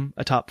making him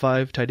a top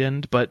 5 tight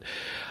end. But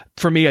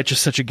for me, it's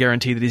just such a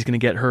guarantee that he's going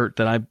to get hurt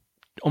that I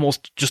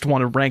almost just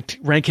want to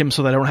rank him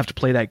so that I don't have to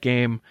play that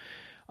game.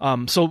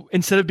 So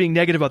instead of being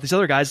negative about these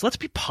other guys, let's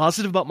be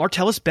positive about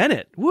Martellus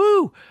Bennett.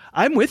 Woo!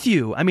 I'm with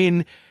you. I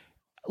mean,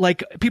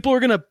 like, people are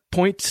going to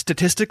point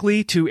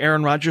statistically to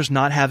Aaron Rodgers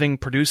not having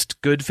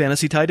produced good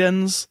fantasy tight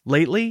ends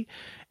lately.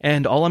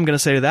 And all I'm going to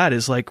say to that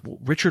is, like,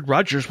 Richard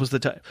Rodgers was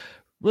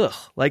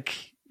like,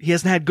 he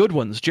hasn't had good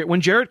ones.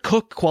 When Jarrett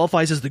Cook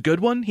qualifies as the good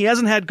one, he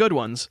hasn't had good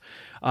ones.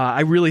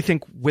 I really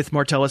think with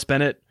Martellus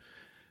Bennett,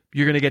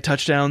 you're going to get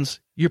touchdowns.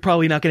 You're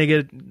probably not going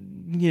to get,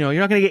 you're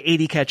not going to get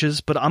 80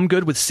 catches, but I'm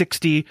good with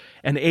 60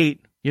 and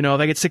 8. If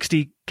I get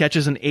 60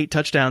 catches and 8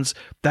 touchdowns,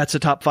 that's a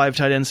top 5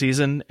 tight end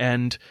season.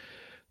 And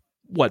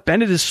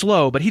Bennett is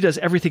slow, but he does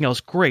everything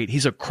else great.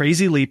 He's a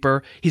crazy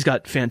leaper. He's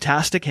got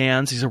fantastic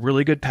hands. He's a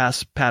really good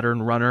pass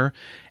pattern runner.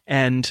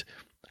 And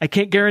I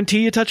can't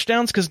guarantee you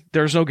touchdowns because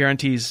there's no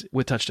guarantees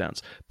with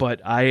touchdowns.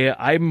 But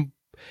I'm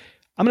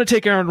going to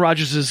take Aaron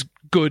Rodgers'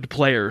 good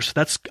players.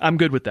 I'm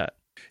good with that.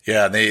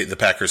 Yeah, the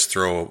Packers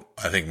throw,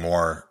 I think,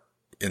 more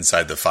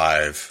inside the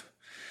 5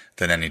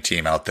 than any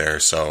team out there.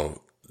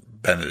 So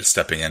Bennett is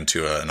stepping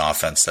into an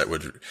offense that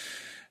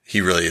he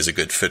really is a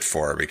good fit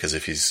for, because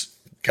if he's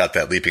got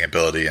that leaping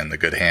ability and the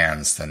good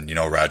hands, then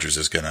Rodgers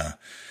is going to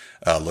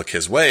look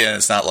his way. And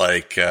it's not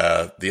like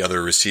the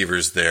other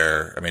receivers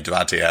there. I mean,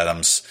 Devontae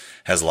Adams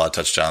has a lot of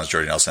touchdowns.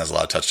 Jordy Nelson has a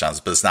lot of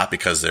touchdowns, but it's not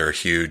because they're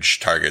huge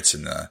targets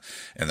in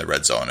the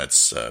red zone.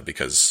 It's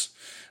because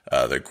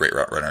they're great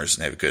route runners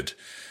and they have good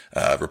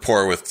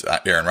rapport with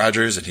Aaron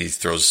Rodgers, and he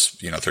throws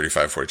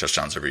 35, 40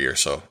 touchdowns every year,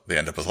 so they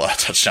end up with a lot of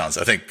touchdowns.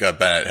 I think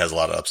Bennett has a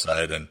lot of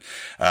upside, and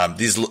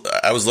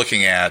I was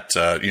looking at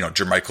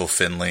Jermichael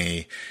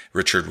Finley,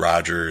 Richard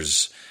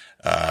Rodgers,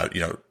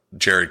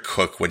 Jared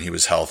Cook when he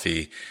was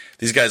healthy.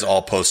 These guys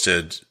all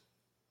posted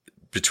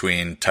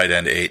between tight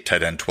end 8,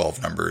 tight end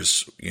 12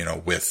 numbers,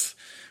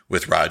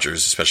 with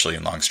Rodgers, especially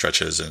in long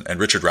stretches. And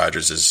Richard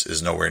Rodgers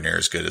is nowhere near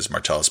as good as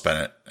Martellus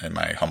Bennett, in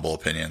my humble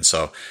opinion.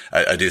 So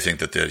I do think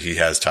that he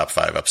has top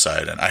 5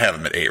 upside. And I have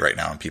him at 8 right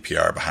now in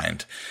PPR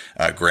behind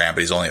Graham,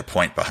 but he's only a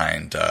point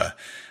behind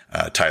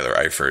Tyler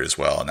Eifert as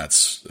well. And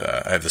that's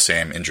I have the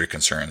same injury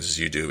concerns as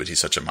you do, but he's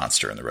such a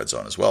monster in the red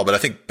zone as well. But I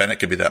think Bennett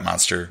could be that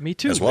monster. Me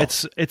too. As well.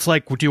 It's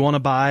like, do you want to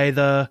buy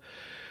the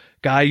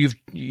guy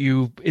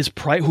who is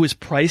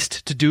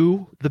priced to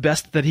do the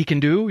best that he can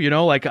do?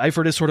 Like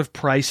Eifert is sort of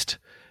priced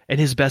in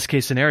his best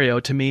case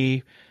scenario. To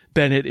me,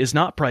 Bennett is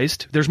not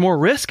priced. There's more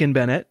risk in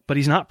Bennett, but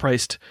he's not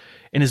priced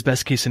in his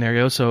best case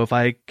scenario. So if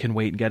I can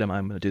wait and get him,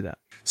 I'm going to do that.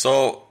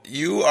 So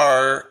you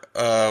are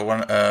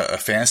a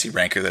fantasy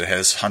ranker that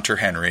has Hunter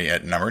Henry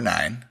at number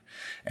 9,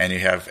 and you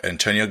have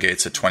Antonio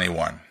Gates at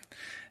 21.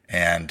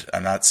 And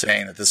I'm not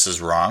saying that this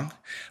is wrong,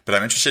 but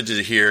I'm interested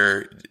to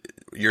hear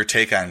your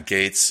take on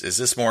Gates. Is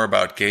this more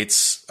about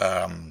Gates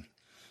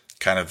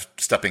kind of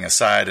stepping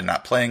aside and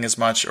not playing as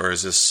much, or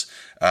is this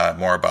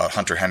more about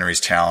Hunter Henry's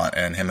talent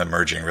and him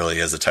emerging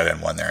really as the tight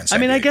end 1 there in San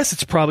Diego? I guess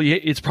it's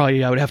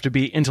probably I would have to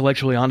be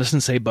intellectually honest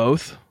and say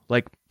both.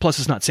 Like, plus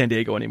it's not San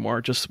Diego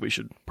anymore. We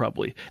should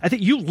probably. I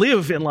think you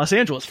live in Los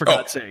Angeles, for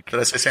God's sake.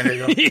 Did I say San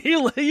Diego?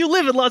 you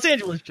live in Los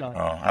Angeles, John.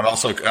 Oh, I'm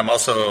also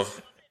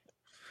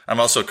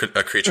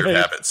a creature of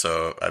habit,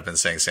 so I've been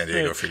saying San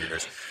Diego for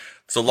years.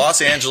 So Los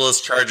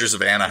Angeles Chargers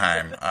of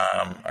Anaheim,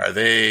 are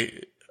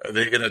they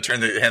going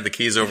to hand the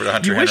keys over to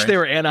Hunter Henry? You wish they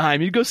were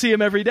Anaheim. You'd go see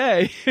him every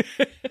day.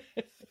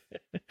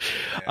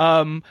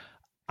 The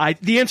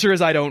answer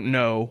is I don't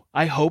know.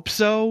 I hope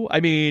so.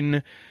 I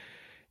mean,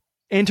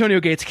 Antonio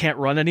Gates can't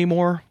run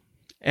anymore,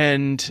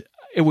 and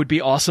it would be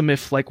awesome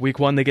if, like, week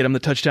 1 they get him the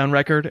touchdown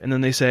record, and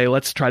then they say,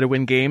 let's try to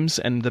win games,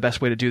 and the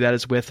best way to do that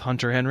is with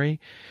Hunter Henry.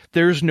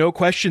 There's no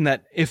question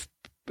that if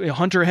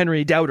Hunter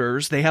Henry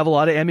doubters, they have a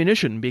lot of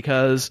ammunition,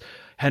 because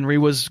Henry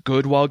was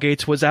good while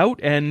Gates was out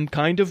and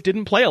kind of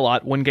didn't play a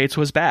lot when Gates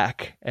was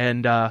back.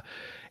 And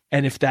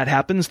if that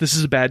happens, this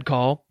is a bad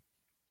call.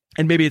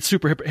 And maybe it's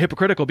super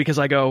hypocritical because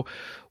I go,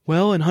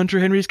 well, in Hunter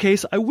Henry's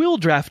case, I will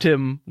draft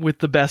him with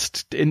the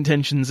best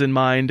intentions in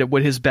mind of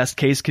what his best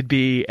case could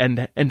be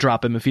and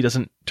drop him if he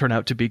doesn't turn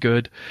out to be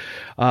good.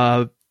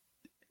 So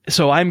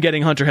I'm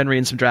getting Hunter Henry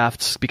in some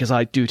drafts because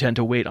I do tend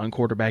to wait on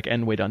quarterback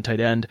and wait on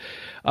tight end.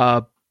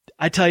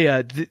 I tell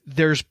you,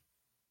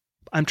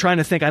 I'm trying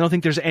to think. I don't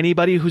think there's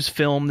anybody who's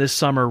filmed this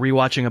summer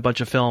rewatching a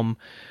bunch of film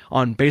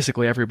on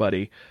basically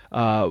everybody.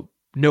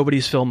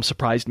 Nobody's film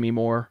surprised me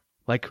more.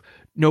 Like,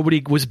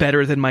 nobody was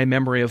better than my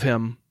memory of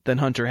him than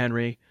Hunter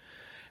Henry.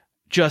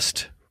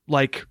 Just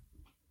like,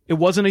 it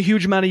wasn't a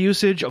huge amount of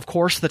usage. Of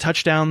course, the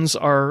touchdowns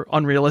are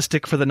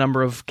unrealistic for the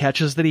number of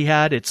catches that he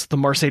had. It's the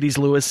Mercedes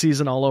Lewis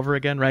season all over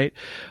again, right?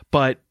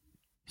 But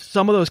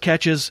some of those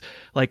catches,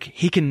 like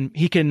he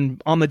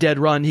can on the dead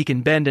run, he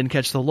can bend and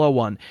catch the low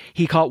one.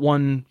 He caught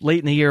one late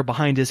in the year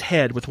behind his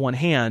head with one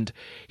hand.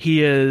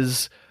 He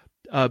is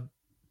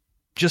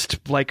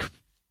just like,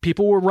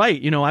 people were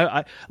right.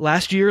 I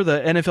last year the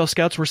NFL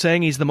scouts were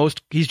saying he's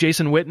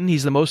Jason Witten.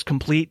 He's the most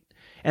complete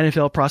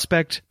NFL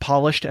prospect,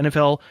 polished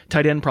NFL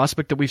tight end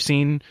prospect that we've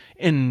seen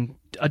in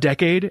a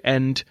decade.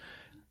 And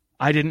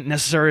I didn't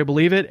necessarily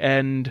believe it.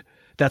 And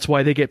that's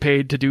why they get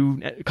paid to do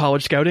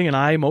college scouting. And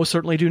I most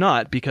certainly do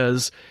not,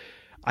 because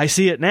I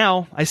see it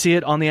now. I see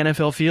it on the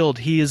NFL field.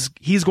 He's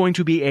going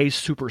to be a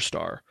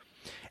superstar.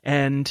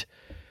 And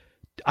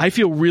I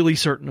feel really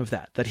certain of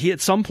that he, at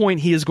some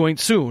point, is going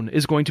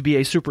to be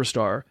a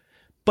superstar.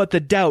 But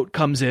the doubt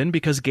comes in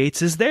because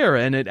Gates is there,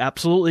 and it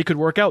absolutely could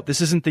work out.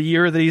 This isn't the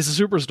year that he's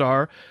a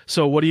superstar.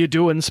 So what are you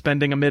doing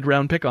spending a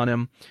mid-round pick on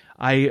him?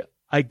 I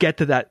get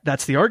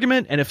that's the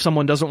argument. And if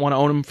someone doesn't want to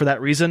own him for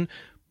that reason,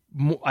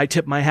 I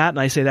tip my hat and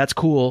I say, that's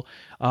cool.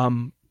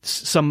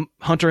 Some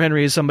Hunter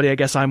Henry is somebody I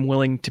guess I'm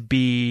willing to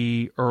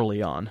be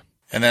early on.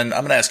 And then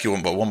I'm going to ask you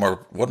one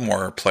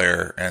more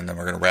player, and then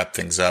we're going to wrap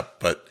things up.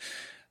 But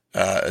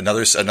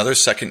another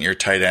second year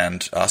tight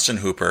end, Austin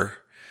Hooper.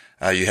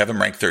 You have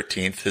him ranked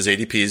 13th. His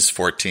ADP is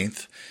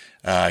 14th.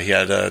 He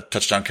had a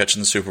touchdown catch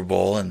in the Super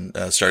Bowl and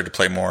started to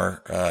play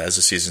more as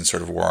the season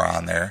sort of wore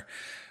on there.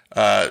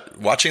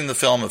 Watching the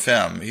film of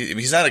him,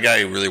 he's not a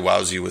guy who really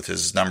wows you with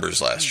his numbers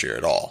last year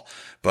at all.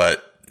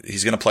 But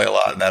he's going to play a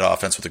lot in that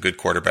offense with a good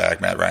quarterback.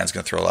 Matt Ryan's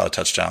going to throw a lot of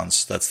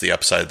touchdowns. That's the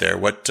upside there.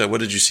 What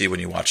did you see when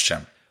you watched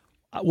him?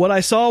 What I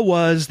saw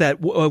was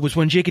that was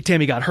when Jake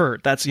Tammy got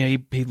hurt. That's, he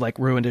like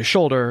ruined his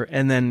shoulder,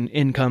 and then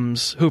in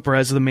comes Hooper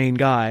as the main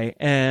guy.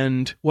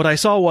 And what I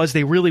saw was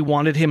they really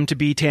wanted him to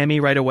be Tammy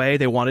right away.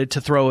 They wanted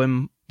to throw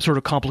him sort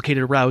of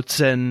complicated routes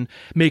and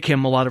make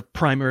him a lot of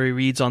primary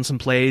reads on some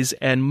plays.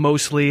 And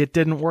mostly it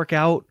didn't work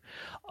out.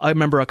 I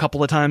remember a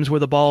couple of times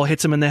where the ball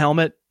hits him in the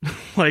helmet,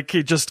 like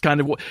he just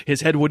kind of, his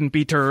head wouldn't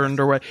be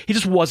turned, or he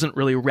just wasn't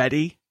really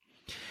ready.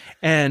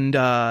 And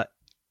the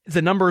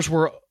numbers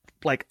were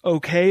like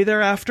okay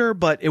thereafter,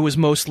 but it was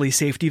mostly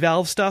safety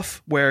valve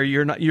stuff where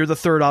you're the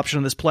third option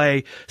in this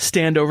play,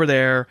 stand over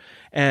there,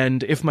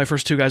 and if my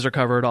first two guys are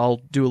covered,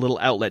 I'll do a little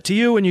outlet to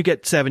you and you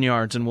get 7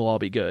 yards and we'll all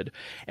be good.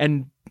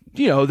 And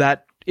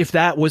that if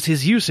that was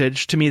his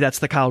usage, to me that's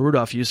the Kyle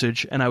Rudolph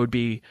usage, and I would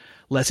be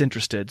less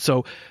interested.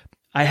 So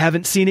I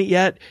haven't seen it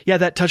yet. Yeah,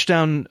 that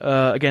touchdown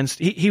against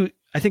he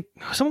I think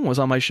someone was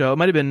on my show. It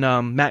might have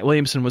been Matt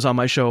Williamson was on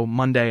my show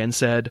Monday and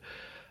said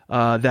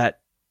that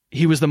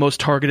he was the most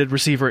targeted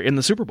receiver in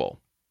the Super Bowl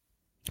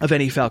of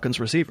any Falcons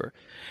receiver,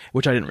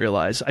 which I didn't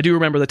realize. I do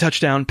remember the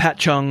touchdown. Pat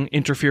Chung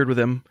interfered with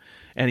him,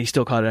 and he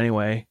still caught it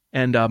anyway.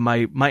 And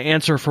my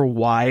answer for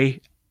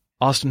why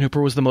Austin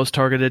Hooper was the most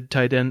targeted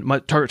tight end,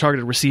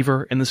 targeted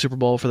receiver in the Super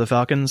Bowl for the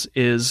Falcons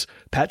is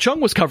Pat Chung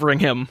was covering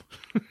him.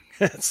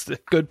 That's a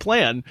good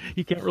plan.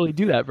 You can't really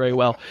do that very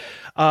well.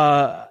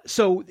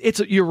 So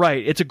you're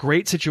right. It's a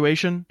great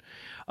situation.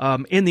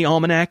 In the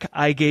almanac,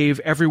 I gave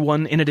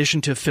everyone, in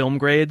addition to film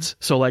grades,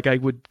 so like I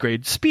would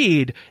grade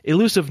speed,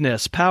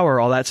 elusiveness, power,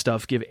 all that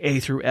stuff, give A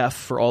through F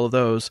for all of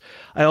those.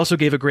 I also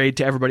gave a grade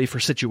to everybody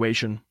for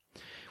situation,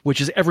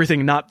 which is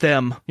everything not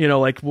them,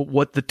 like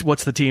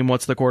what's the team,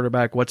 what's the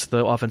quarterback, what's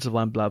the offensive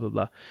line, blah, blah,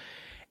 blah.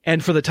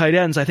 And for the tight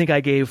ends, I think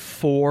I gave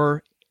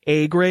 4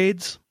 A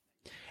grades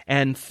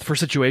and for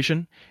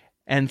situation,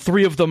 and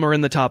 3 of them are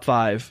in the top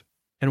 5,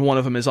 and 1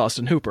 of them is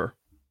Austin Hooper.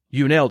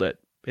 You nailed it.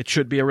 It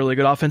should be a really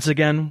good offense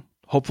again.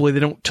 Hopefully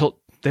they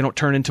don't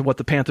turn into what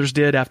the Panthers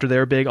did after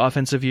their big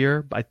offensive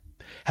year. I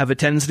have a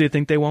tendency to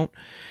think they won't.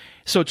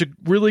 So it's a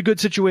really good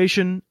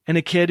situation, and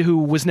a kid who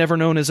was never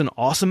known as an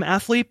awesome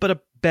athlete, but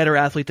a better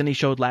athlete than he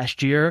showed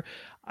last year.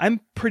 I'm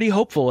pretty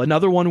hopeful.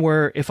 Another one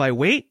where if I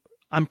wait,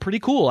 I'm pretty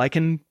cool. I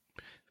can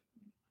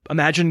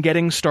imagine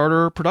getting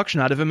starter production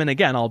out of him, and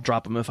again, I'll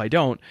drop him if I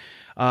don't.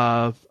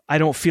 I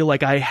don't feel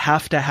like I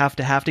have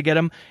to get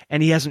him,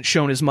 and he hasn't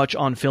shown as much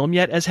on film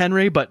yet as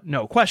Henry, but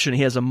no question,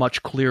 he has a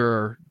much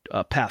clearer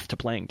path to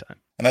playing time.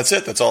 And that's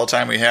it. That's all the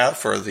time we have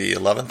for the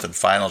 11th and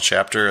final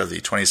chapter of the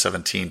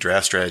 2017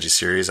 Draft Strategy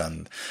Series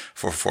on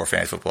 444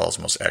 Fantasy Football's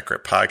Most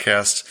Accurate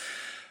Podcast.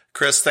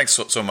 Chris, thanks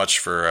so much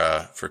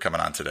for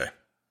coming on today.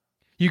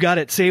 You got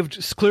it.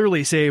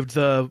 Clearly saved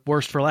the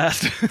worst for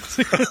last.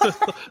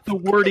 The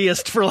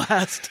wordiest for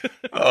last.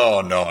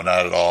 Oh, no,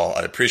 not at all.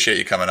 I appreciate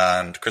you coming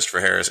on. Christopher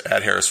Harris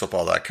at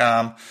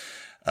harrisfootball.com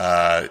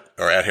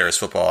or at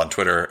harrisfootball on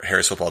Twitter,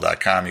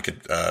 harrisfootball.com. You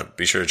could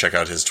be sure to check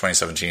out his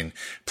 2017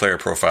 player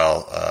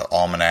profile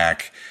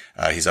almanac.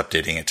 He's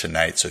updating it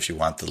tonight. So if you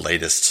want the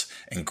latest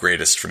and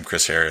greatest from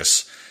Chris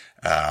Harris,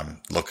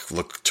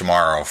 look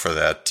tomorrow for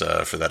that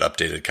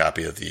updated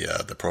copy of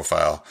the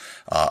profile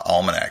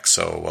almanac.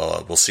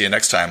 So we'll see you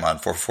next time on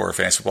 444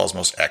 Fantasy Football's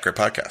Most Accurate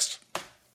Podcast.